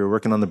 and we were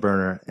working on the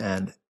burner,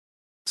 and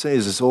so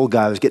this old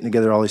guy was getting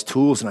together all these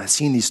tools, and I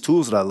seen these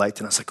tools that I liked,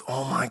 and I was like,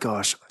 oh my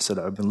gosh. I said,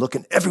 I've been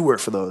looking everywhere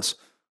for those.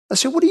 I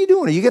said, what are you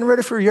doing? Are you getting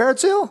ready for a yard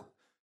sale?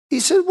 He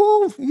said,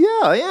 well,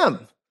 yeah, I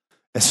am.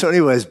 And so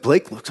anyways,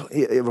 Blake looks,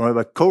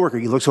 my coworker,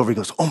 he looks over, he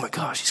goes, oh my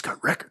gosh, he's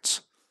got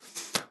records.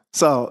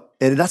 So,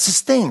 and that's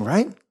his thing,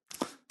 right?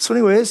 So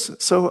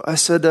anyways, so I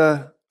said,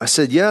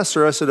 yes,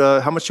 sir. I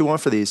said, how much do you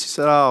want for these? He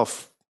said,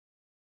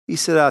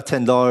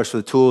 $10 for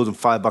the tools and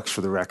 $5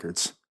 for the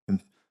records. And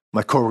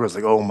my coworker was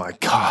like, oh my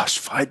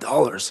gosh, $5.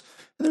 And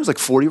there was like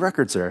 40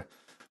 records there.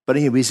 But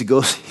anyways,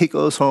 he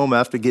goes home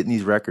after getting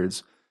these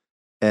records.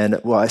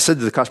 And I said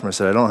to the customer, I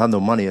said, I don't have no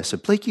money. I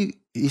said, Blake,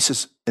 he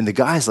says, and the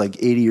guy's like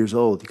 80 years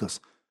old.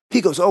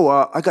 He goes,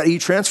 oh, I got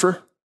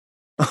e-transfer.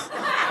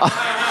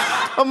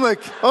 I'm like,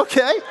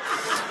 okay.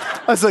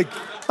 I was like,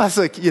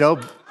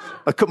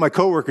 my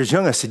coworker's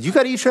young. I said, you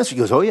got e-transfer? He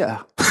goes, oh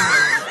yeah.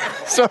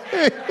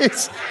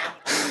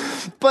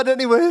 But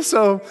anyway,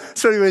 so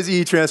anyways,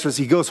 he transfers.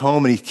 He goes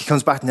home and he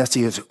comes back next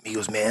day. He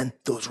goes, man,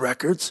 those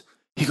records.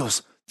 He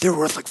goes, they're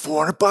worth like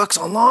 $400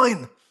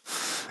 online.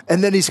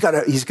 And then he's got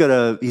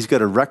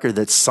a record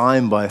that's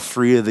signed by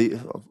three of the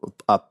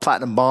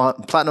platinum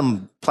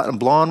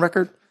blonde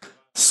record,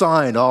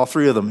 signed all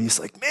three of them. He's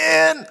like,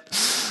 man,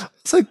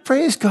 it's like,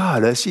 praise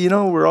God. I see,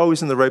 we're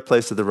always in the right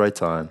place at the right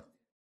time,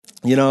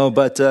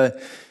 but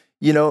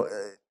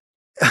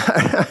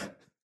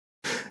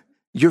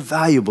you're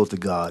valuable to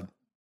God.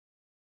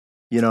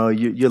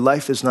 Your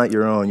life is not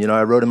your own.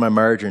 I wrote in my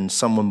margin,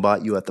 someone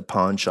bought you at the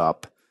pawn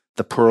shop,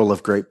 the pearl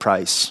of great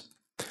price.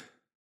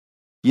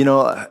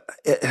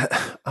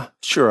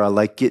 Sure, I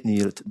like getting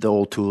the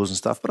old tools and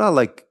stuff, but I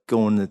like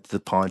going to the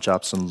pawn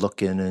shops and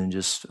looking and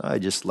I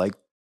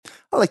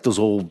like those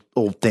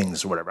old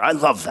things or whatever. I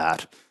love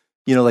that.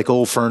 Like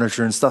old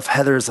furniture and stuff.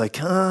 Heather's like,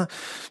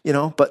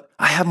 but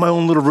I have my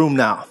own little room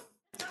now.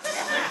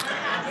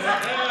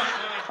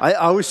 I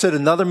always said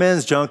another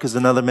man's junk is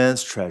another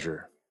man's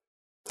treasure.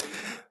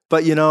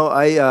 But,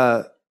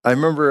 I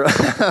remember,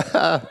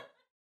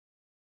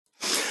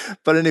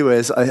 but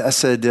anyways, I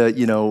said, this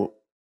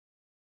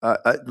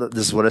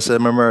is what I said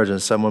in my margin.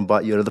 Someone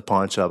bought you out of the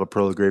pawn shop, a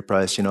pearl of great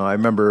price. I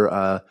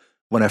remember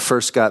when I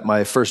first got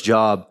my first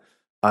job,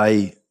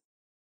 I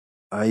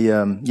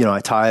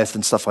tithed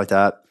and stuff like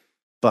that,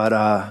 but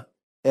I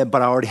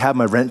already had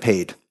my rent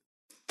paid.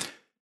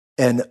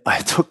 And I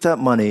took that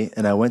money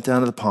and I went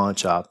down to the pawn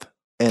shop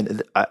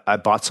and I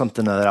bought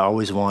something that I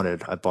always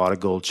wanted. I bought a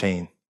gold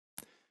chain.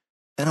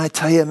 And I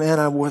tell you, man,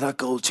 I wore that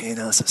gold chain.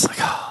 I was just like,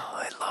 oh,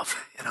 I love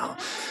it,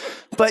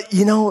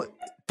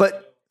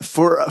 But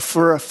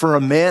for a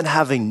man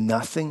having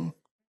nothing,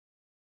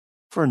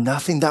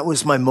 that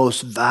was my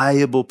most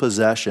valuable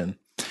possession.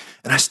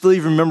 And I still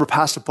even remember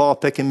Pastor Paul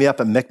picking me up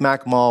at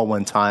Micmac Mall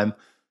one time.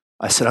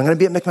 I said, I'm going to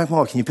be at Micmac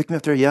Mall. Can you pick me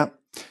up there? Yeah.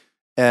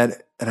 And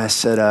I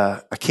said,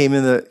 I came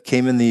in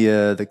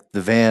the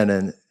van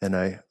and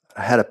I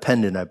had a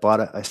pendant.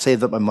 I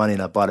saved up my money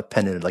and I bought a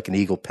pendant, like an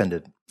eagle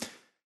pendant.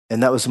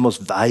 And that was the most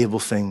valuable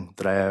thing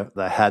that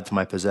I had to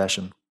my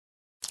possession.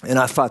 And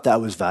I thought that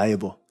was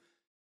valuable.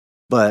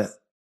 But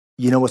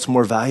you know what's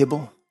more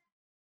valuable?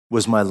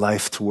 Was my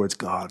life towards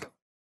God.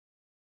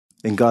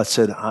 And God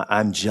said,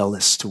 I'm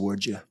jealous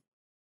towards you.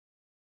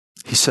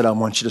 He said, I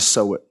want you to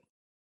sow it.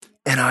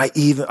 And I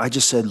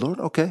just said, Lord,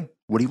 okay,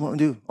 what do you want me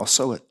to do? I'll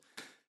sow it.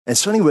 And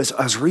so anyways,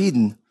 I was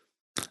reading,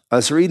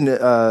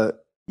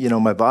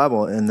 my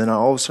Bible, and then I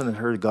all of a sudden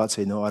heard God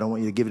say, no, I don't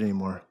want you to give it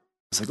anymore. I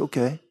was like,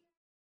 okay.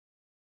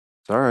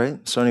 It's all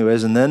right. So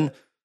anyways, and then a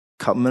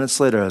couple minutes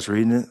later, I was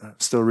reading it,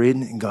 still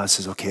reading, and God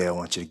says, okay, I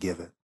want you to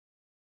give it.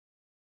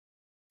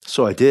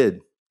 So I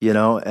did,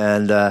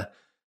 and that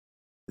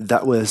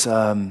was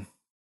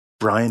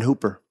Brian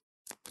Hooper,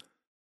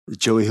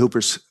 Joey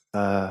Hooper's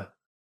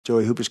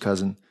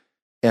cousin.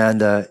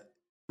 And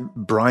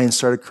Brian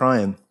started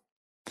crying.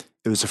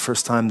 It was the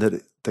first time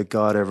that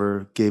God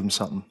ever gave him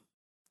something.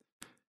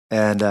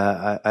 And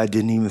I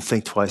didn't even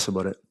think twice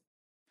about it.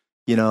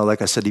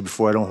 Like I said to you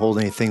before, I don't hold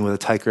anything with a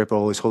tight grip. I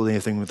always hold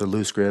anything with a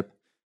loose grip.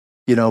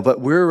 But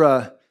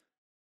we're,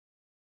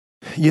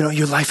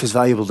 your life is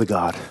valuable to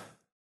God.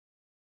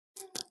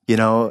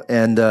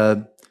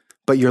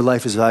 But your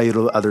life is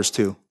valuable to others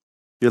too.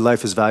 Your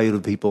life is valuable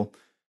to people.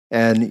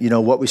 And,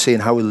 what we say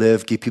and how we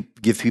live,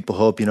 give people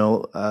hope.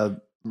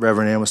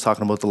 Reverend Ann was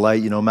talking about the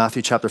light.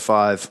 Matthew chapter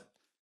 5.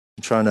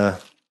 I'm trying to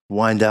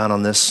wind down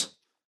on this.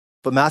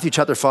 But Matthew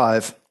chapter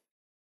 5,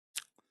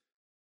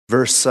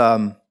 verse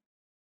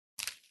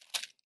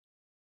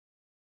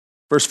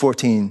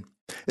 14.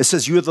 It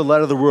says, you are the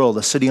light of the world,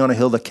 a city on a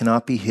hill that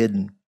cannot be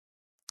hidden.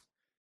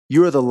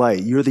 You are the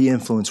light. You're the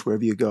influence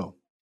wherever you go.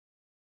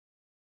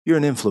 You're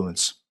an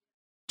influence.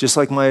 Just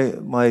like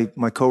my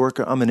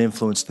coworker, I'm an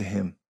influence to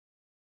him.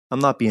 I'm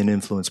not being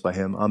influenced by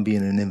him. I'm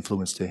being an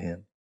influence to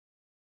him.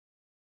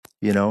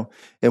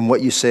 And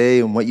what you say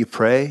and what you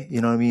pray,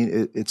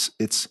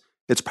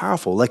 it's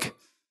powerful. Like,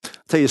 I'll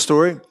tell you a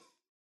story.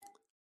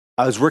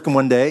 I was working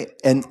one day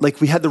and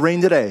we had the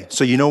rain today.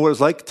 So you know what it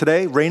was like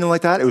today? Raining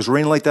like that? It was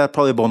raining like that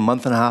probably about a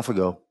month and a half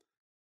ago.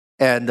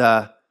 And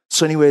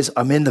so anyways,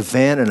 I'm in the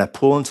van and I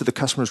pull into the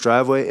customer's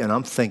driveway and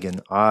I'm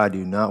thinking, I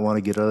do not want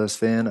to get out of this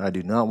van. I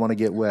do not want to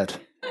get wet.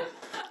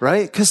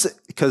 Right?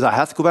 Because I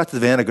have to go back to the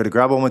van. I got to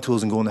grab all my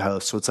tools and go in the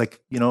house. So it's like,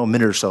 a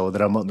minute or so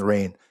that I'm out in the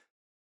rain.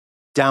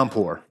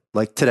 Downpour,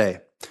 like today.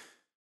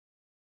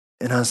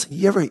 And I was like,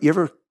 you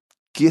ever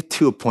get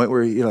to a point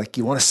where you're like,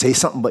 you want to say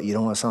something, but you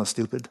don't want to sound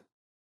stupid?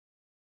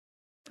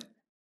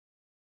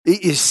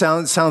 It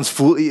sounds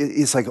foolish.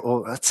 It's like,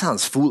 oh, that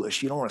sounds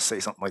foolish. You don't want to say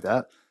something like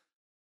that.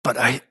 But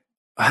I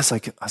was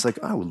like,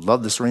 I would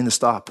love this rain to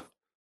stop.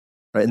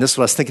 Right? And this is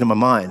what I was thinking in my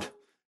mind.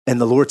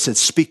 And the Lord said,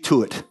 speak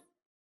to it.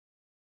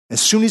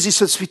 As soon as he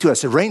said, speak to it, I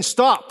said, rain,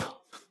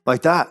 stop.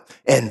 Like that.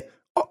 And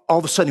all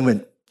of a sudden he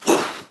went,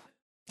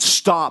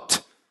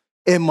 stopped.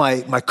 And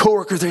my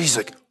coworker there, he's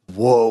like,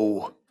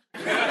 whoa.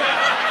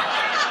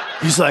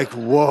 He's like,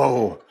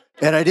 whoa.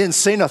 And I didn't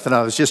say nothing.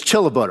 I was just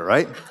chill about it,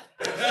 right?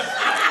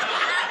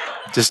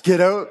 Just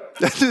get out,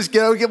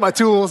 get my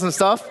tools and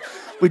stuff.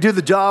 We do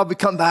the job, we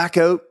come back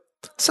out.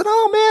 I said,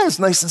 oh man, it's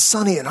nice and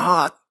sunny and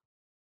hot.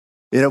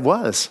 And it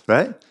was,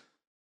 right?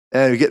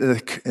 And we get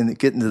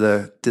into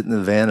the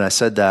van, and I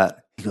said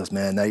that. He goes,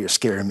 man, now you're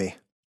scaring me.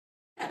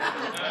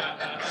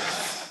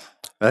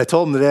 And I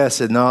told him today, I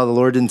said, no, the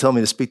Lord didn't tell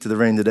me to speak to the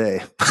rain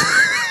today.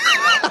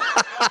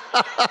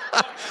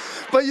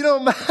 But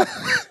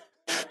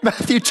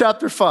Matthew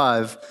chapter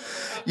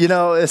 5,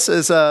 it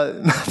says,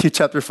 Matthew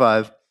chapter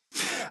 5,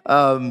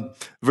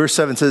 verse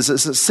 7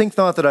 says, think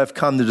not that I've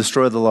come to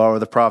destroy the law or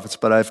the prophets,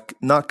 but I've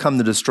not come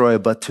to destroy,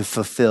 but to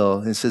fulfill.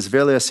 And it says,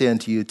 verily I say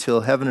unto you,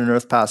 till heaven and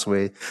earth pass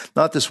away,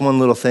 not this one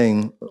little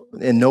thing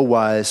in no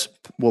wise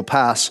will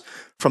pass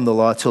from the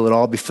law till it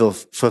all be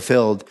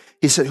fulfilled.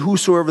 He said,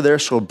 whosoever there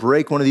shall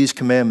break one of these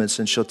commandments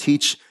and shall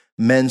teach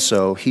men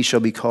so, he shall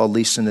be called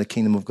least in the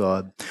kingdom of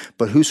God.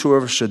 But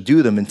whosoever shall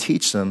do them and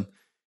teach them,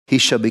 he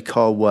shall be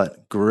called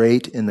what?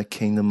 Great in the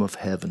kingdom of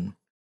heaven.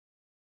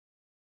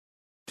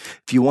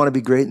 If you want to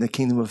be great in the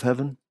kingdom of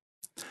heaven,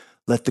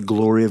 let the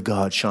glory of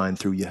God shine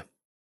through you.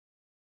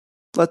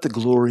 Let the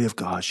glory of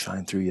God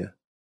shine through you.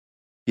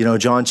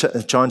 John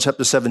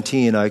chapter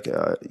 17,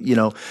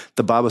 the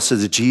Bible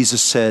says that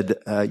Jesus said,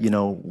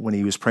 when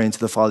he was praying to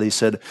the Father, he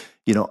said,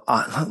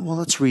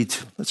 let's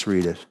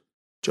read it.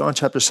 John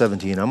chapter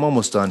 17. I'm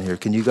almost done here.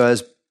 Can you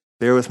guys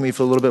bear with me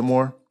for a little bit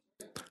more?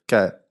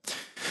 Okay.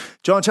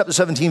 John chapter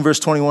 17, verse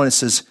 21, it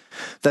says,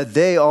 that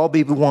they all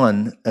be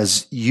one,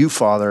 as you,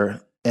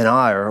 Father, and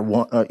I are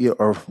one,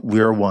 or we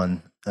are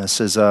one. It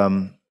says,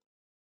 that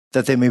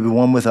they may be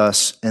one with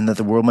us, and that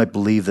the world might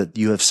believe that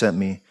you have sent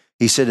me.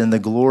 He said, in the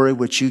glory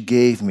which you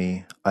gave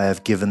me, I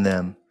have given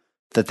them,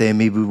 that they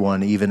may be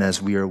one, even as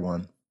we are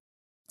one.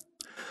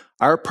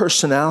 Our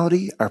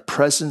personality, our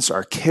presence,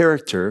 our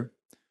character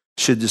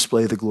should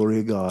display the glory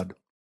of God.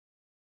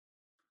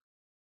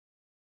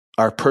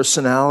 Our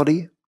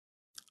personality,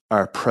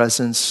 our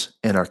presence,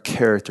 and our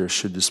character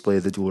should display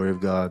the glory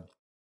of God.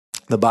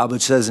 The Bible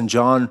says in 1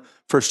 John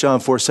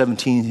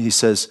 4:17, he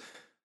says,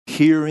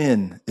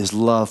 herein is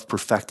love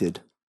perfected,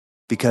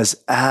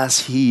 because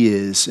as he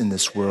is in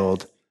this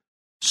world,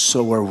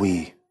 so are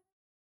we.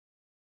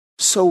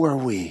 So are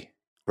we,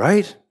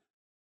 right?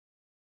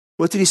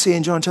 What did he say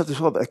in John chapter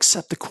 12?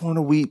 Except the corn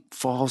of wheat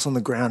falls on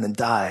the ground and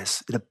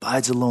dies, it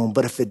abides alone.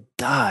 But if it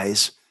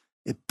dies,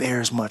 it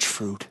bears much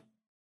fruit.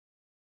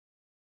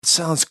 It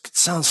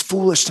sounds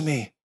foolish to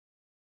me,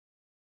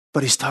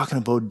 but he's talking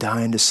about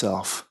dying to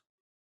self.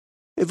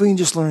 If we can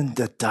just learn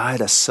to die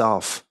to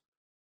self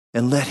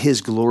and let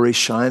his glory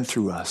shine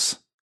through us,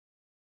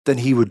 then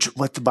he would,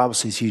 what the Bible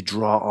says, he'd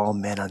draw all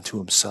men unto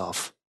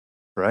himself,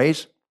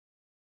 right?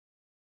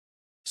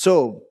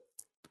 So,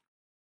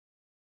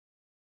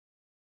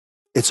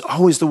 it's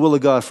always the will of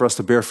God for us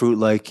to bear fruit.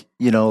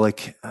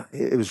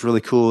 It was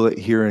really cool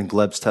hearing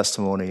Gleb's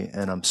testimony,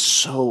 and I'm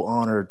so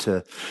honored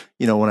to,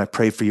 when I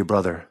pray for your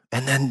brother,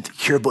 and then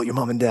hear about your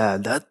mom and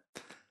dad.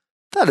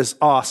 That is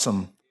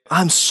awesome.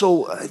 I'm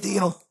so,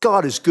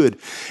 God is good.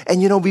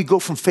 And, we go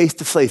from faith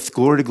to faith,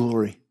 glory to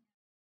glory.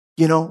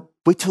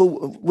 Wait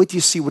till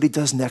you see what he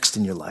does next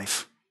in your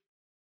life.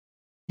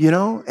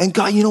 And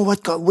God, you know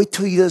what? God, wait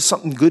till he does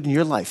something good in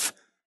your life.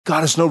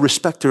 God is no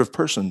respecter of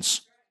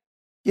persons.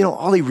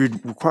 All he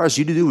requires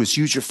you to do is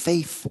use your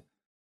faith.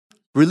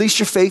 Release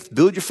your faith,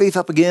 build your faith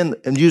up again,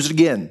 and use it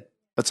again.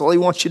 That's all he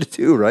wants you to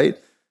do, right?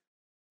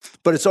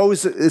 But it's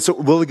the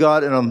will of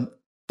God, and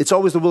it's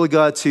always the will of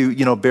God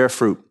to, bear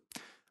fruit.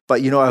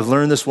 But, I've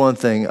learned this one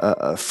thing.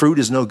 Fruit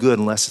is no good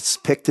unless it's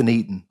picked and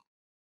eaten.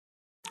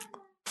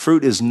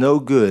 Fruit is no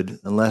good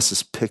unless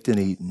it's picked and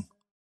eaten.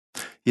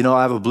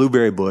 I have a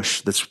blueberry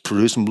bush that's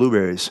producing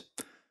blueberries.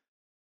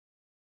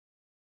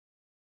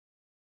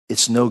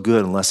 It's no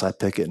good unless I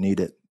pick it and eat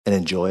it and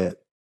enjoy it.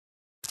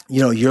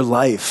 Your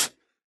life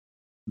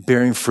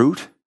bearing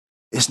fruit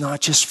is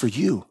not just for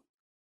you.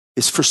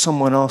 It's for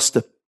someone else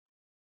to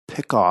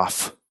pick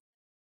off.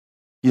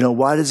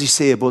 Why does he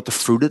say about the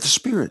fruit of the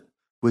Spirit,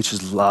 which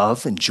is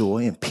love and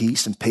joy and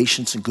peace and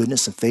patience and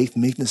goodness and faith,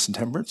 meekness and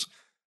temperance?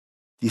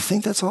 Do you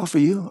think that's all for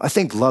you? I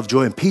think love,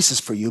 joy, and peace is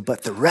for you,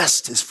 but the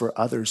rest is for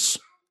others.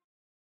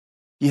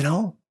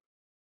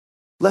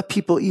 Let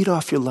people eat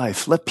off your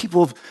life. Let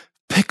people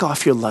pick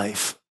off your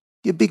life.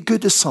 You be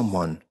good to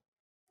someone,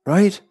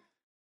 right?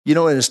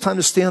 And it's time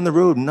to stay on the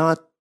road and not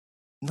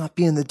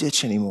be in the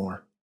ditch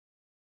anymore.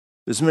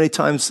 There's many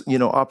times,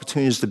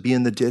 opportunities to be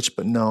in the ditch,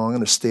 but no, I'm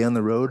going to stay on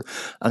the road.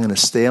 I'm going to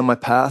stay on my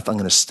path. I'm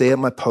going to stay at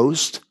my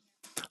post,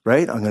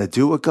 right? I'm going to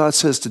do what God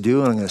says to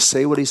do, and I'm going to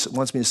say what he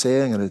wants me to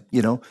say. I'm going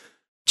to,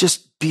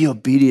 just be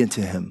obedient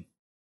to him,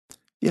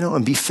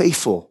 and be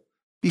faithful.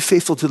 Be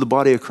faithful to the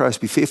body of Christ.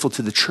 Be faithful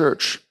to the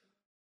church.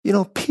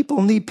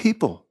 People need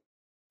people.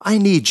 I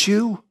need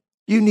you.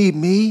 You need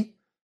me.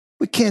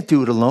 We can't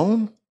do it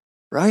alone,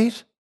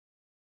 right?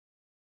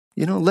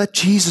 Let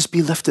Jesus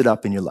be lifted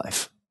up in your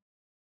life.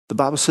 The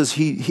Bible says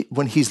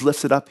when he's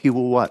lifted up, he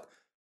will what?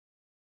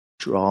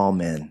 Draw all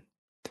men.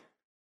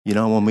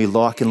 When we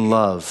walk in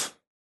love,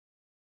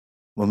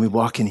 when we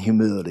walk in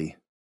humility,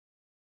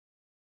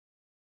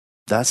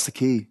 that's the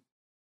key.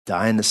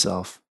 Dying to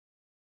self.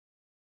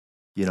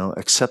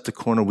 Except the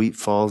corn of wheat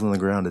falls on the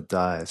ground, it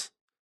dies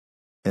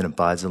and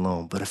abides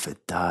alone. But if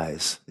it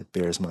dies, it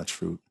bears much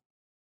fruit.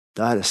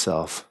 Die to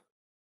self.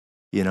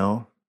 You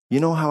know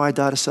how I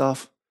die to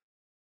self?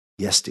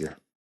 Yes, dear.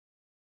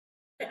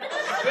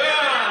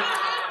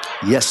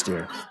 Yes,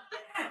 dear.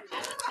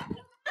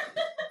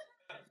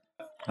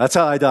 That's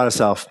how I die to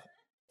self.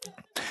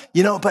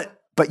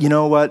 But you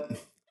know what?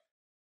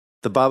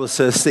 The Bible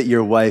says that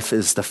your wife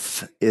is the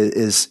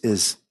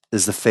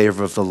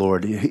favor of the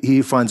Lord. He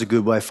who finds a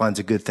good wife finds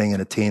a good thing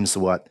and attains the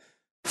what?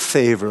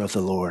 Favor of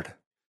the Lord.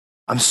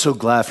 I'm so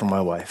glad for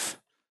my wife.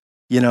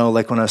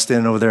 Like when I was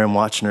standing over there and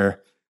watching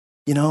her,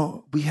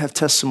 we have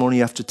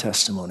testimony after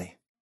testimony.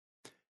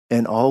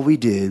 And all we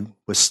did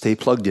was stay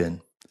plugged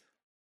in,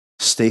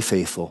 stay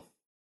faithful.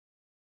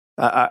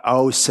 I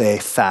always say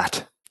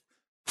fat.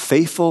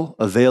 Faithful,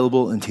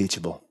 available, and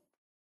teachable.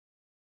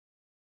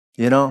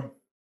 And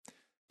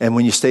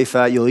when you stay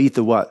fat, you'll eat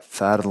the what?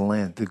 Fat of the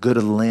land, the good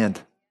of the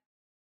land.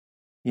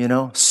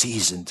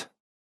 Seasoned.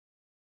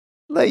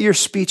 Let your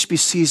speech be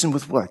seasoned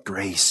with what?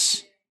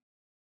 Grace.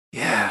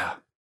 Yeah.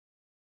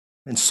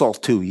 And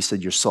salt too. He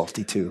said you're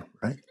salty too,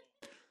 right?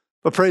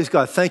 But praise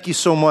God. Thank you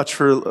so much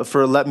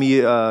for letting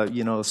me,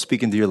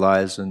 speak into your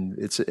lives. And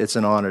it's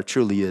an honor. It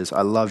truly is.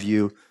 I love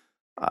you.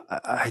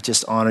 I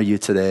just honor you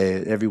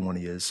today. Everyone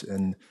is.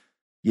 And,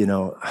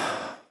 yeah,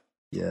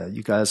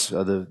 you guys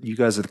are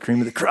the cream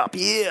of the crop.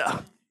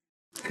 Yeah.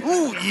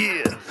 Ooh,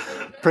 yeah.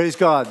 Praise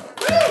God.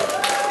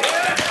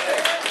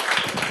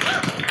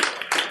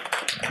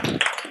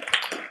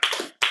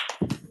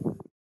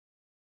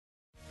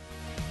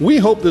 We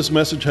hope this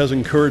message has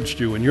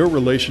encouraged you in your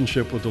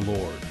relationship with the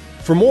Lord.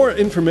 For more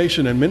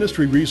information and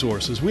ministry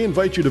resources, we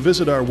invite you to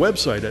visit our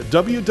website at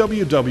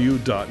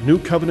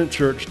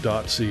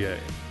www.newcovenantchurch.ca.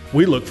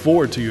 We look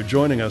forward to you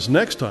joining us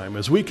next time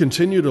as we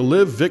continue to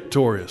live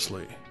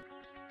victoriously.